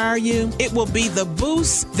inspire you, it will be the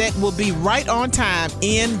boost that will be right on time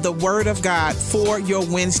in the Word of God for your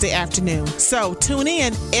Wednesday afternoon. So tune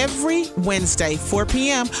in every Wednesday, 4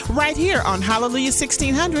 p.m. right here on Hallelujah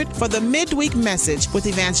 1600 for the midweek message with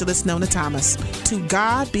Evangelist Nona Thomas. To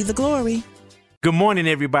God be the glory. Good morning,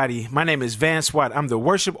 everybody. My name is Vance Watt. I'm the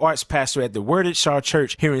worship arts pastor at the Word at Shaw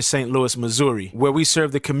Church here in St. Louis, Missouri, where we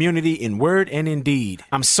serve the community in word and in deed.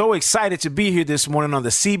 I'm so excited to be here this morning on the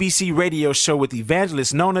CBC radio show with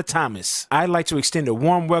Evangelist Nona Thomas. I'd like to extend a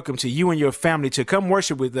warm welcome to you and your family to come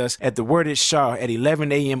worship with us at the Word at Shaw at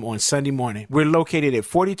 11 a.m. on Sunday morning. We're located at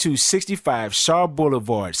 4265 Shaw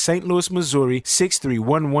Boulevard, St. Louis, Missouri,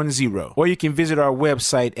 63110. Or you can visit our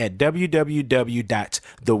website at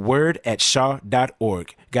www.thewordatshaw.com.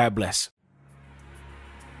 God bless.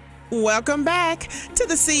 Welcome back to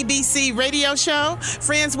the CBC radio show.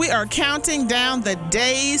 Friends, we are counting down the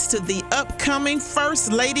days to the upcoming First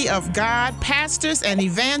Lady of God, Pastors and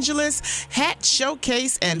Evangelists Hat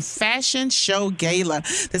Showcase and Fashion Show Gala.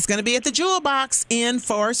 That's going to be at the Jewel Box in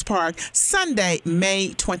Forest Park, Sunday,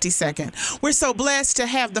 May 22nd. We're so blessed to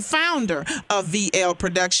have the founder of VL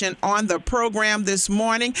Production on the program this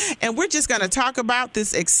morning, and we're just going to talk about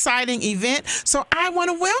this exciting event. So I want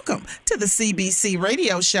to welcome to the CBC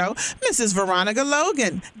radio show Mrs. Veronica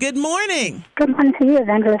Logan. Good morning. Good morning to you,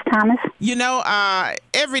 Evangelist Thomas. You know,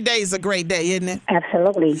 every day is a great day, isn't it?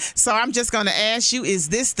 Absolutely. So I'm just going to ask you, is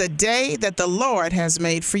this the day that the Lord has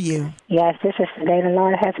made for you? Yes, this is the day the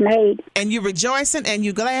Lord has made. And you're rejoicing and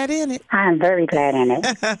you're glad in it? I am very glad in it.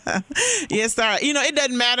 Yes, sir. You know, it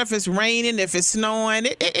doesn't matter if it's raining, if it's snowing.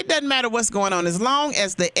 It doesn't matter what's going on. As long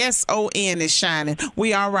as the S-O-N is shining,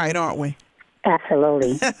 we all right, aren't we?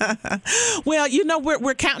 Absolutely. Well, you know,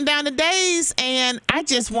 we're counting down the days, and I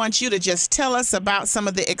just want you to just tell us about some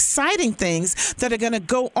of the exciting things that are going to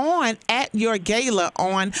go on at your gala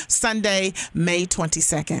on Sunday, May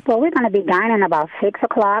 22nd. Well, we're going to be dining about 6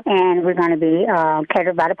 o'clock, and we're going to be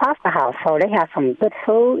catered by the Pasta House. So they have some good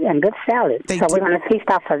food and good salad. We're going to feast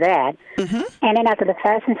off of that. Mm-hmm. And then after the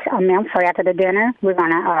after the dinner, we're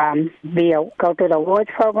going to go through the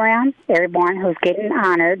awards program. Everyone who's getting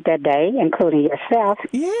honored that day, including yourself.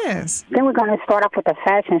 Yes. Then we're going to start off with a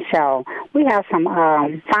fashion show. We have some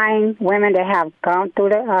fine women that have gone through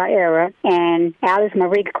the era, and Alice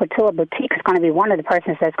Marie Couture Boutique is going to be one of the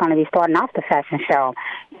persons that's going to be starting off the fashion show.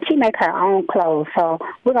 She makes her own clothes, so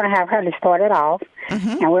we're going to have her to start it off,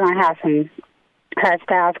 and we're going to have some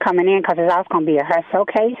hairstyles coming in because it's also going to be a hair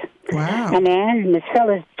showcase. Wow. And then Miss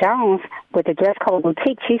Phyllis Jones with the Dress Code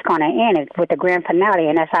Boutique, she's going to end it with the grand finale.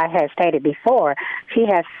 And as I had stated before, she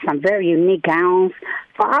has some very unique gowns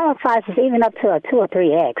for all sizes, even up to a 2 or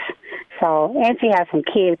 3X. So, and she has some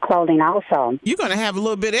kid clothing also. You're going to have a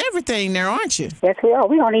little bit of everything there, aren't you? Yes, we are.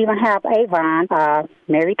 We're going to even have Avon,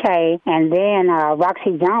 Mary Kay, and then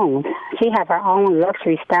Roxy Jones. She has her own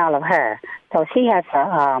luxury style of hair. So she has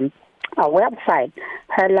a website.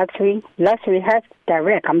 Her luxury hair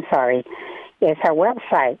direct, is her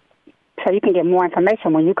website. So you can get more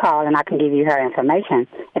information when you call, and I can give you her information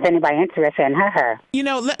if anybody interested in her hair. You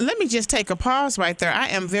know, let me just take a pause right there. I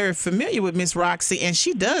am very familiar with Miss Roxy, and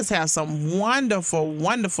she does have some wonderful,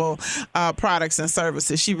 wonderful products and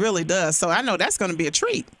services. She really does. So I know that's going to be a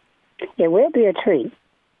treat. It will be a treat.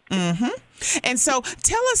 Mm-hmm. And so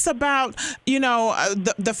tell us about,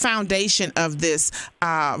 the foundation of this,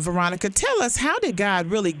 Veronica. Tell us, how did God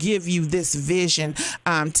really give you this vision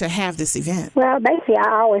to have this event? Well, basically, I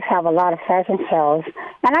always have a lot of fashion shows,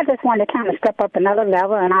 and I just wanted to kind of step up another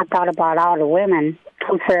level, and I thought about all the women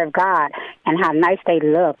who serve God and how nice they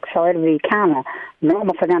look. So it would be kind of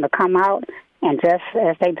normal for them to come out and dress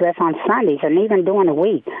as they dress on Sundays and even during the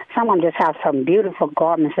week. Some of them just have some beautiful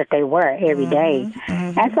garments that they wear every day.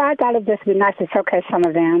 And so I thought it'd just be nice to showcase some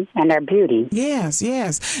of them and their beauty. Yes,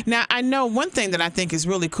 yes. Now, I know one thing that I think is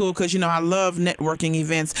really cool because, I love networking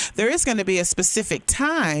events. There is going to be a specific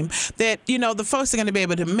time that, the folks are going to be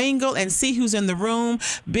able to mingle and see who's in the room,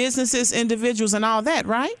 businesses, individuals, and all that,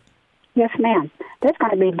 right? Yes, ma'am. That's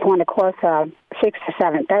going to be during the course of 6 to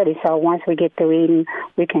 7:30. So once we get through eating,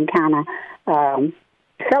 we can kind of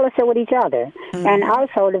fellowship with each other. And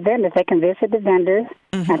also the vendors, they can visit the vendors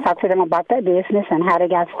and talk to them about their business and how they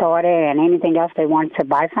got started and anything else they want to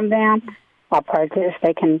buy from them or purchase.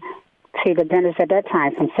 They can see the vendors at that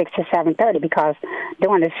time from 6 to 7:30 because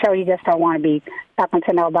during the show you just don't want to be talking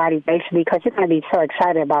to nobody basically because you're going to be so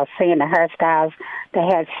excited about seeing the hairstyles, the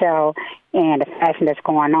head show, and the fashion that's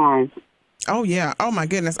going on. Oh, yeah. Oh, my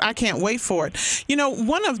goodness. I can't wait for it.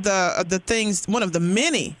 One of the things, one of the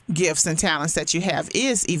many gifts and talents that you have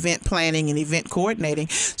is event planning and event coordinating.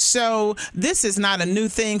 So this is not a new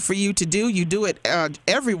thing for you to do. You do it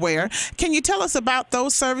everywhere. Can you tell us about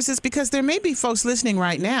those services? Because there may be folks listening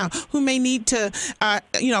right now who may need to,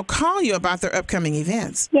 call you about their upcoming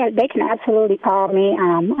events. Yeah, they can absolutely call me.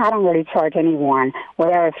 I don't really charge anyone,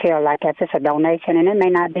 whatever I feel like if it's a donation, and it may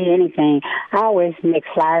not be anything. I always make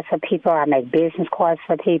flyers for people. I make business cards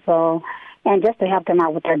for people. And just to help them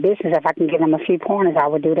out with their business, if I can give them a few pointers, I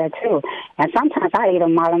would do that too. And sometimes I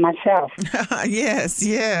even model myself. Yes.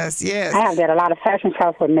 I have did a lot of fashion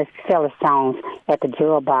shows with Miss Phyllis Jones at the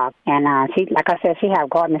Jewel Box. And she, like I said, she have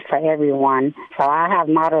garments for everyone. So I have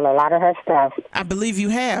modeled a lot of her stuff. I believe you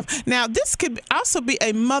have. Now, this could also be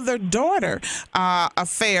a mother-daughter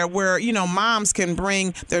affair where, moms can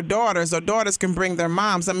bring their daughters or daughters can bring their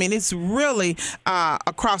moms. I mean, it's really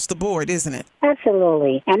across the board, isn't it?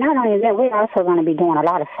 Absolutely. And not only that, we're also going to be doing a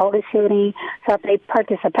lot of photo shooting. So if they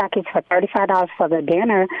purchase a package for $35 for the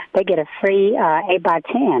dinner, they get a free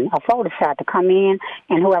 8x10, a photo shot to come in,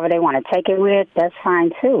 and whoever they want to take it with, that's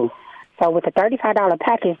fine too. So with the $35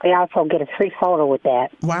 package, they also get a free photo with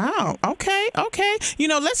that. Wow. Okay.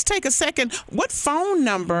 Let's take a second. What phone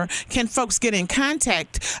number can folks get in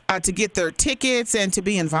contact to get their tickets and to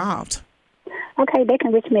be involved? Okay, they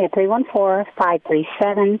can reach me at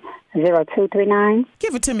 314-537-0239.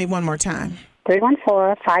 Give it to me one more time.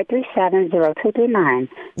 314-537-0239.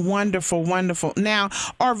 Wonderful. Now,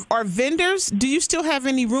 are vendors, do you still have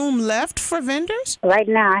any room left for vendors? Right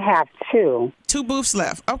now, I have two. 2 booths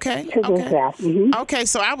left. Okay. Two booths left. Mm-hmm. Okay,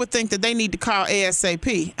 so I would think that they need to call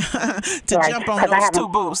ASAP to jump on those 2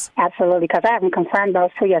 booths. Absolutely, because I haven't confirmed those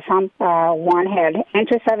 2 yet. One had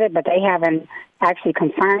interest of it, but they haven't actually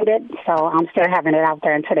confirmed it, so I'm still having it out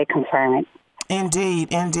there until they confirm it.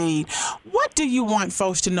 Indeed. What do you want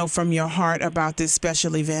folks to know from your heart about this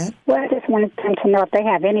special event? Well, I just wanted them to know if they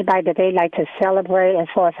have anybody that they like to celebrate as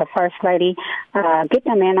far as a first lady, get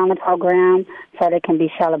them in on the program so they can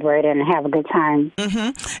be celebrated and have a good time.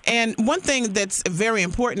 Mm-hmm. And one thing that's very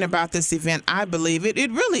important about this event, I believe, it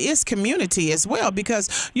really is community as well,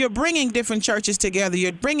 because you're bringing different churches together.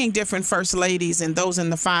 You're bringing different first ladies and those in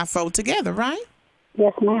the fivefold together, right?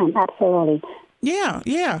 Yes, ma'am. Absolutely. Yeah.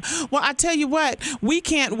 Well, I tell you what, we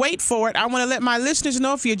can't wait for it. I want to let my listeners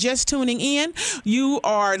know, if you're just tuning in, you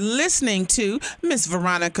are listening to Miss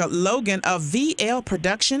Veronica Logan of VL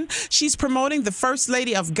Production. She's promoting the First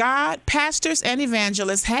Lady of God, Pastors and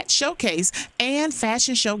Evangelists Hat Showcase and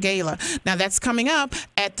Fashion Show Gala. Now, that's coming up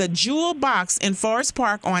at the Jewel Box in Forest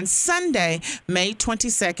Park on Sunday, May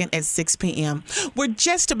 22nd at 6 p.m. We're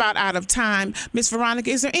just about out of time. Miss Veronica,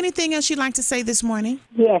 is there anything else you'd like to say this morning?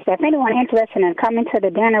 Yes, if anyone interested in coming to the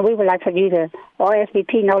dinner, we would like for you to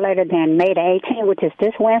RSVP no later than May the 18th, which is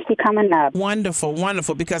this Wednesday coming up.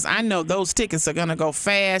 Wonderful, because I know those tickets are going to go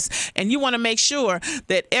fast, and you want to make sure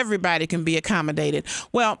that everybody can be accommodated.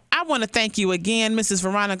 Well, I want to thank you again, Mrs.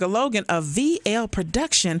 Veronica Logan of VL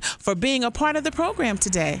Production, for being a part of the program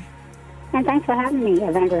today. And thanks for having me,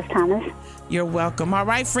 Evangelist Thomas. You're welcome. All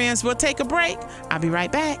right, friends, we'll take a break. I'll be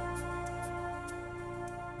right back.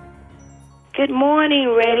 Good morning,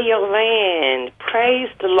 Radio Land. Praise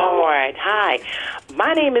the Lord. Hi,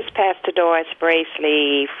 my name is Pastor Doris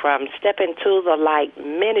Bracely from Step Into the Light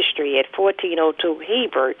Ministry at 1402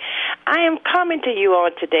 Hebert. I am coming to you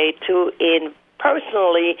on today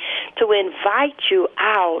personally to invite you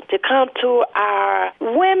out to come to our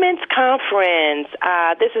women's conference.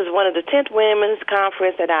 This is one of the 10th women's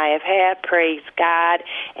conference that I have had, praise God,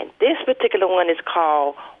 and this particular one is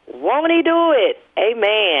called Won't he do it?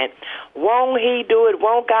 Amen. Won't he do it?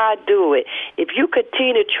 Won't God do it? If you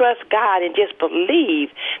continue to trust God and just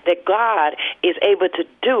believe that God is able to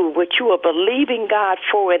do what you are believing God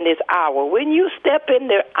for in this hour, when you step in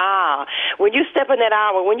the aisle, when you step in that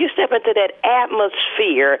hour, when you step into that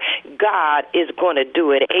atmosphere, God is going to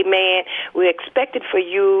do it. Amen. We expect it for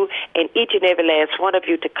you and each and every last one of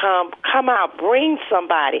you to come out, bring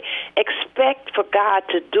somebody. Expect for God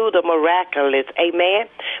to do the miraculous. Amen.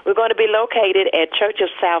 We're going to be located at Church of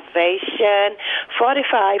Salvation,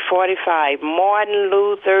 4545 Martin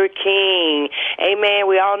Luther King. Amen.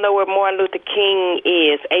 We all know where Martin Luther King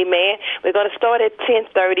is. Amen. We're going to start at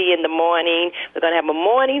 10:30 in the morning. We're going to have a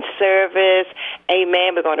morning service.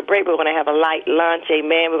 Amen. We're going to break. We're going to have a light lunch.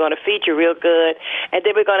 Amen. We're going to feed you real good. And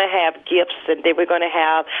then we're going to have gifts. And then we're going to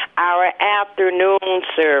have our afternoon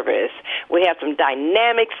service. We have some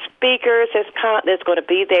dynamic speakers that's going to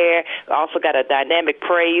be there. We also got a dynamic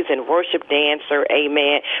praise and worship dancer.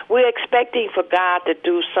 Amen. We're expecting for God to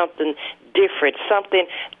do something different, something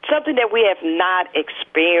that we have not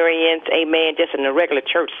experienced, amen, just in a regular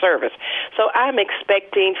church service. So I'm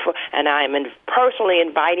expecting and I'm personally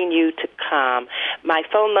inviting you to come. My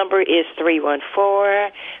phone number is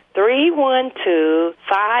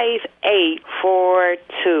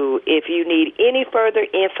 314-312-5842. If you need any further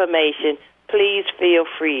information, please feel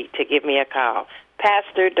free to give me a call.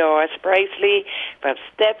 Pastor Doris Bracely from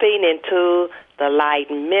Stepping Into the Light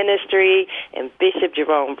Ministry, and Bishop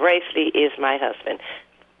Jerome Bracely is my husband.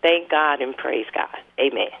 Thank God and praise God.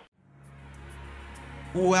 Amen.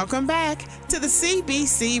 Welcome back to the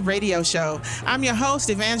CBC Radio Show. I'm your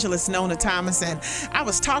host, Evangelist Nona Thomas, and I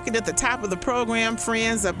was talking at the top of the program,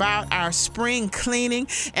 friends, about our spring cleaning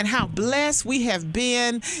and how blessed we have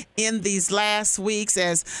been in these last weeks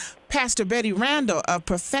as Pastor Betty Randall of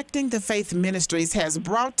Perfecting the Faith Ministries has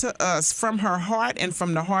brought to us from her heart and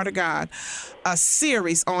from the heart of God a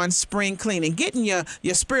series on spring cleaning, getting your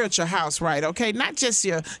spiritual house right, okay? Not just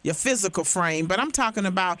your physical frame, but I'm talking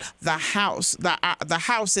about the house, the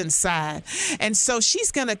house inside. And so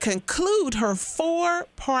she's going to conclude her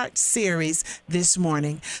 4-part series this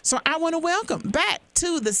morning. So I want to welcome back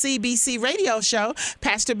to the CBC Radio Show,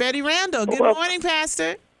 Pastor Betty Randall. Good morning,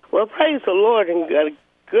 Pastor. Well, praise the Lord, and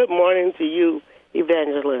good morning to you,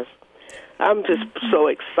 Evangelist. I'm just so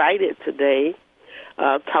excited today,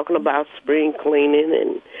 talking about spring cleaning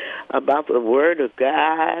and about the Word of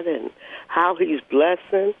God and how He's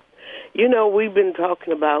blessing. You know, we've been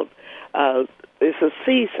talking about it's a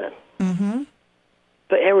season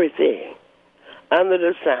for everything under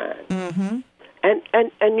the sun.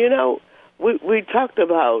 And you know, we talked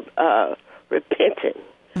about repenting,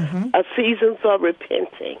 a season for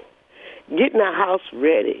repenting. Getting our house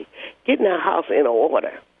ready, getting our house in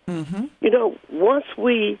order. You know, once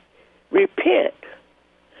we repent,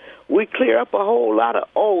 we clear up a whole lot of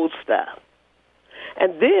old stuff.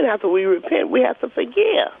 And then after we repent, we have to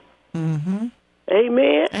forgive. Amen?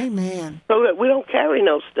 Amen. So that we don't carry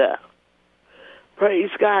no stuff.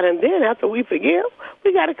 Praise God. And then after we forgive,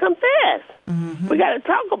 we got to confess. We got to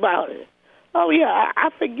talk about it. Oh, yeah, I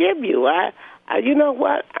forgive you. You know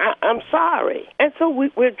what? I'm sorry. And so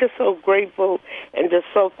we're just so grateful and just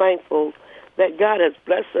so thankful that God has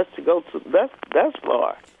blessed us to go thus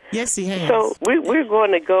far. Yes, He has. So we're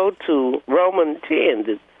going to go to Romans 10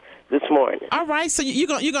 this morning. All right. So you're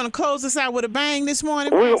going to close us out with a bang this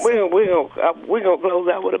morning? We're going to close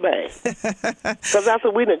out with a bang. Because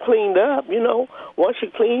after we done cleaned up, you know, once you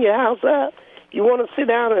clean your house up, you want to sit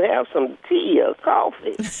down and have some tea or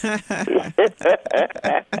coffee.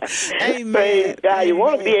 Amen. Praise God. Amen. You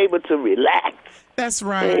want to be able to relax. That's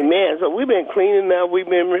right. Amen. So we've been cleaning up. We've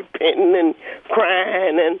been repenting and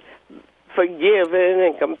crying and forgiving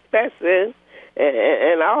and confessing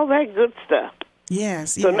and all that good stuff.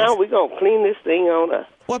 Yes. So now we're going to clean this thing on up.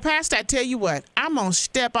 Well, Pastor, I tell you what, I'm going to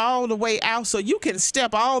step all the way out so you can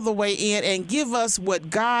step all the way in and give us what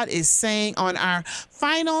God is saying on our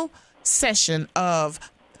final session of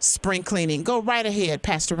spring cleaning. Go right ahead,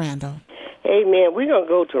 Pastor Randall. Amen. We're going to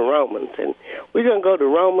go to Romans, and we're going to go to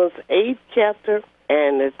Romans 8th chapter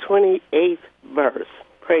and the 28th verse.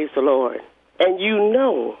 Praise the Lord. And you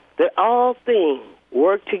know that all things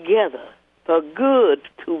work together for good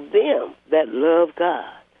to them that love God.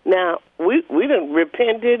 Now, we done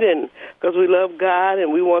repented, and because we love God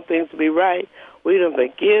and we want things to be right, we done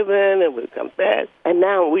forgiven and we confessed, and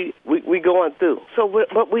now we going through. So,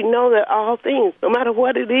 but we know that all things, no matter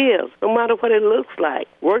what it is, no matter what it looks like,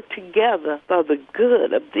 work together for the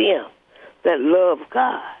good of them that love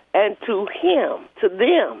God, and to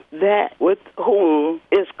them that with whom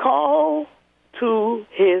is called to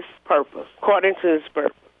His purpose, according to His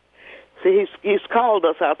purpose. See, he's called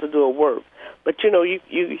us out to do a work. But, you know, you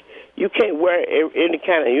can't wear any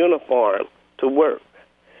kind of uniform to work.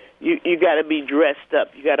 You got to be dressed up.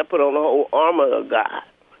 You got to put on the whole armor of God.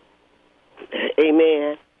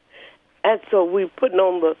 Amen. And so we're putting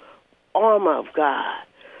on the armor of God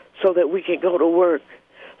so that we can go to work.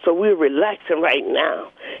 So we're relaxing right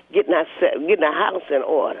now, getting our house in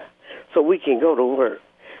order so we can go to work.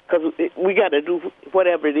 Because we got to do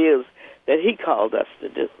whatever it is that he called us to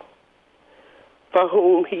do. For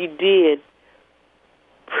whom he did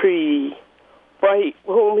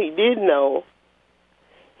whom he did know,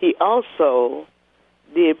 he also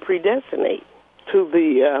did predestinate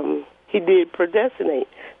he did predestinate.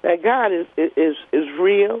 Now God is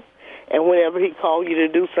real, and whenever he called you to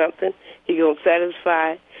do something, he gonna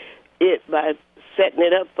satisfy it by setting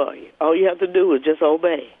it up for you. All you have to do is just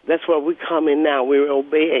obey. That's where we come in now. We're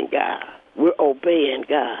obeying God. We're obeying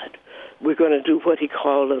God. We're going to do what he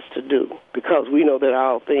called us to do because we know that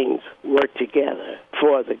all things work together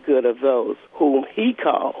for the good of those whom he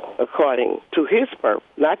called according to his purpose.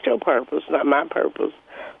 Not your purpose, not my purpose,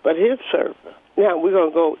 but his purpose. Now we're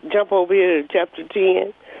going to jump over here to chapter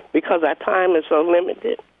 10 because our time is so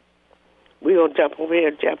limited. We're going to jump over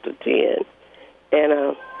here to chapter 10,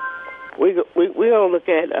 and we're going to look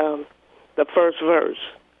at the first verse.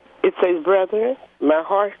 It says, "Brethren, my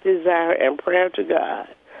heart's desire and prayer to God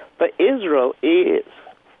for Israel is,"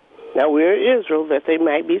 now we're Israel, "that they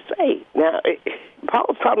might be saved." Now,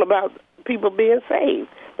 Paul's talking about people being saved.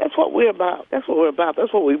 That's what we're about. That's what we're about.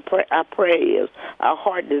 That's what we pray. Our prayer is our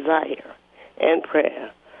heart desire and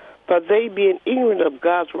prayer. For they being ignorant of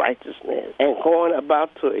God's righteousness and going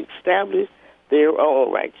about to establish their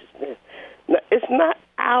own righteousness. Now, it's not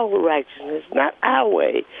our righteousness, not our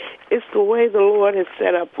way. It's the way the Lord has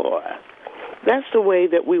set up for us. That's the way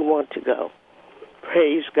that we want to go.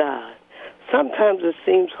 Praise God. Sometimes it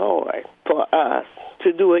seems hard for us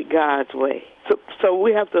to do it God's way. So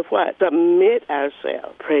we have to what? Submit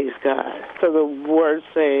ourselves. Praise God. So the word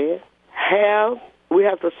says, we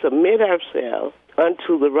have to submit ourselves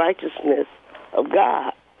unto the righteousness of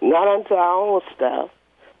God. Not unto our own stuff,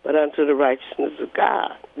 but unto the righteousness of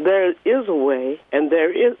God. There is a way, and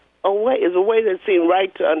there is a way. It's a way that seems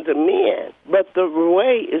right unto men, but the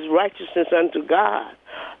way is righteousness unto God.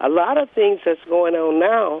 A lot of things that's going on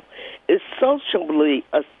now is socially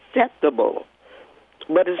acceptable,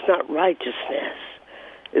 but it's not righteousness.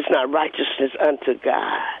 It's not righteousness unto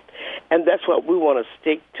God. And that's what we want to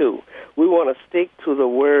stick to. We want to stick to the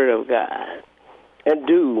Word of God and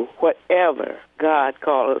do whatever God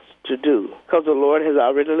calls us to do, because the Lord has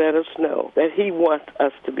already let us know that he wants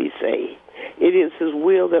us to be saved. It is his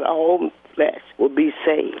will that all flesh will be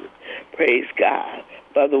saved. Praise God.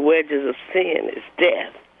 For the wages of sin is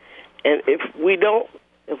death. And if we don't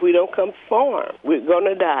conform, we're going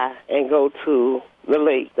to die and go to the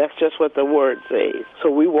lake. That's just what the word says.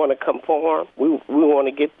 So we want to conform. We want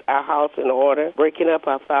to get our house in order, breaking up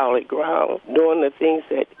our fallow ground, doing the things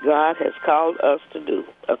that God has called us to do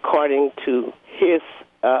according to his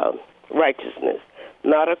righteousness.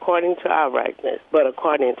 Not according to our righteousness, but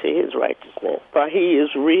according to his righteousness. For he is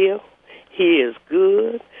real, he is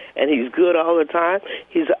good, and he's good all the time.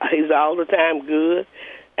 He's all the time good.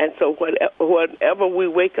 And so whenever we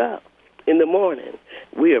wake up in the morning,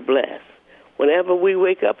 we are blessed. Whenever we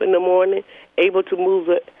wake up in the morning, able to move,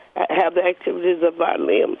 have the activities of our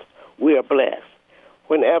limbs, we are blessed.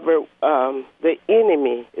 Whenever the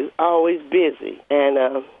enemy is always busy,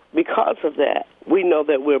 and because of that, we know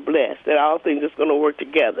that we're blessed, that all things are going to work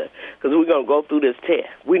together, because we're going to go through this test.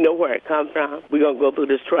 We know where it comes from. We're going to go through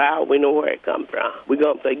this trial. We know where it comes from. We're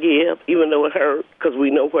going to forgive, even though it hurts, because we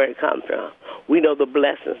know where it comes from. We know the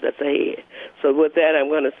blessings that's ahead. So with that, I'm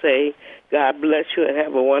going to say, God bless you and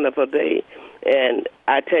have a wonderful day. And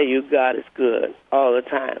I tell you, God is good all the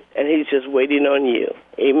time, and he's just waiting on you.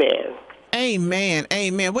 Amen. Amen.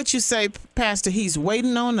 Amen. What you say, Pastor, he's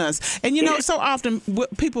waiting on us. And you know, so often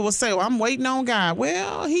people will say, well, I'm waiting on God.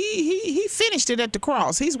 Well, he finished it at the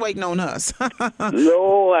cross. He's waiting on us.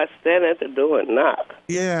 No, I stand at the door and knock.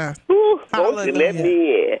 Yeah. Won't you let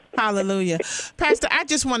me in? Hallelujah. Pastor, I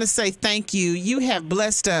just want to say thank you. You have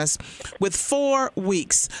blessed us with 4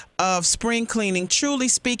 weeks of spring cleaning, truly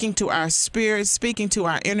speaking to our spirit, speaking to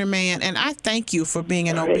our inner man. And I thank you for being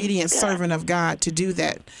an obedient servant of God to do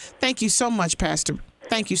that. Thank you so much, Pastor.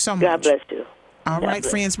 Thank you so much. God bless you. All right,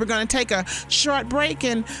 friends, we're going to take a short break.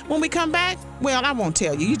 And when we come back, well, I won't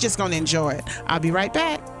tell you. You're just going to enjoy it. I'll be right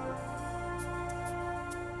back.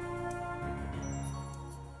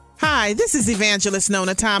 Hi, this is Evangelist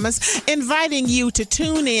Nona Thomas, inviting you to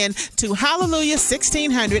tune in to Hallelujah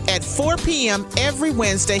 1600 at 4 p.m. every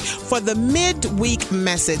Wednesday for the midweek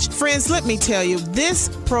message. Friends, let me tell you, this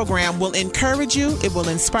program will encourage you, it will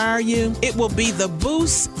inspire you, it will be the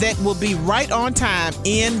boost that will be right on time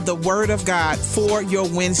in the Word of God for your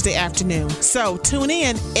Wednesday afternoon. So tune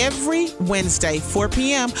in every Wednesday, 4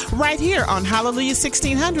 p.m., right here on Hallelujah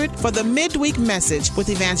 1600 for the midweek message with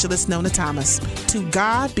Evangelist Nona Thomas. To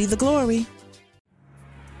God be the glory.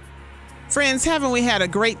 Friends, haven't we had a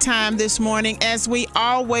great time this morning, as we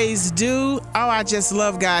always do? Oh, I just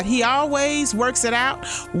love God. He always works it out.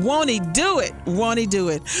 Won't he do it? Won't he do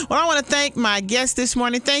it? Well, I want to thank my guest this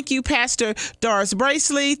morning. Thank you, Pastor Doris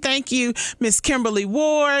Bracely. Thank you, Miss Kimberly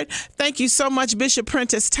Ward. Thank you so much, Bishop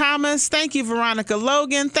Prentice Thomas. Thank you, Veronica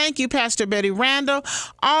Logan. Thank you, Pastor Betty Randall.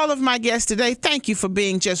 All of my guests today, thank you for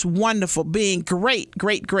being just wonderful, being great,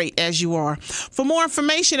 great, great as you are. For more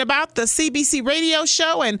information about the CBC radio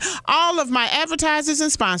show and all of my advertisers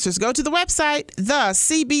and sponsors, go to the website,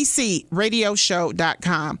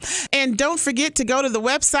 thecbcradioshow.com. And don't forget to go to the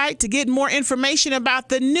website to get more information about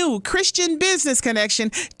the new Christian Business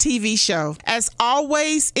Connection TV show. As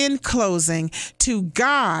always, in closing, to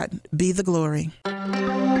God be the glory.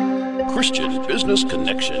 Christian Business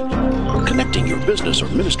Connection, connecting your business or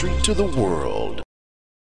ministry to the world.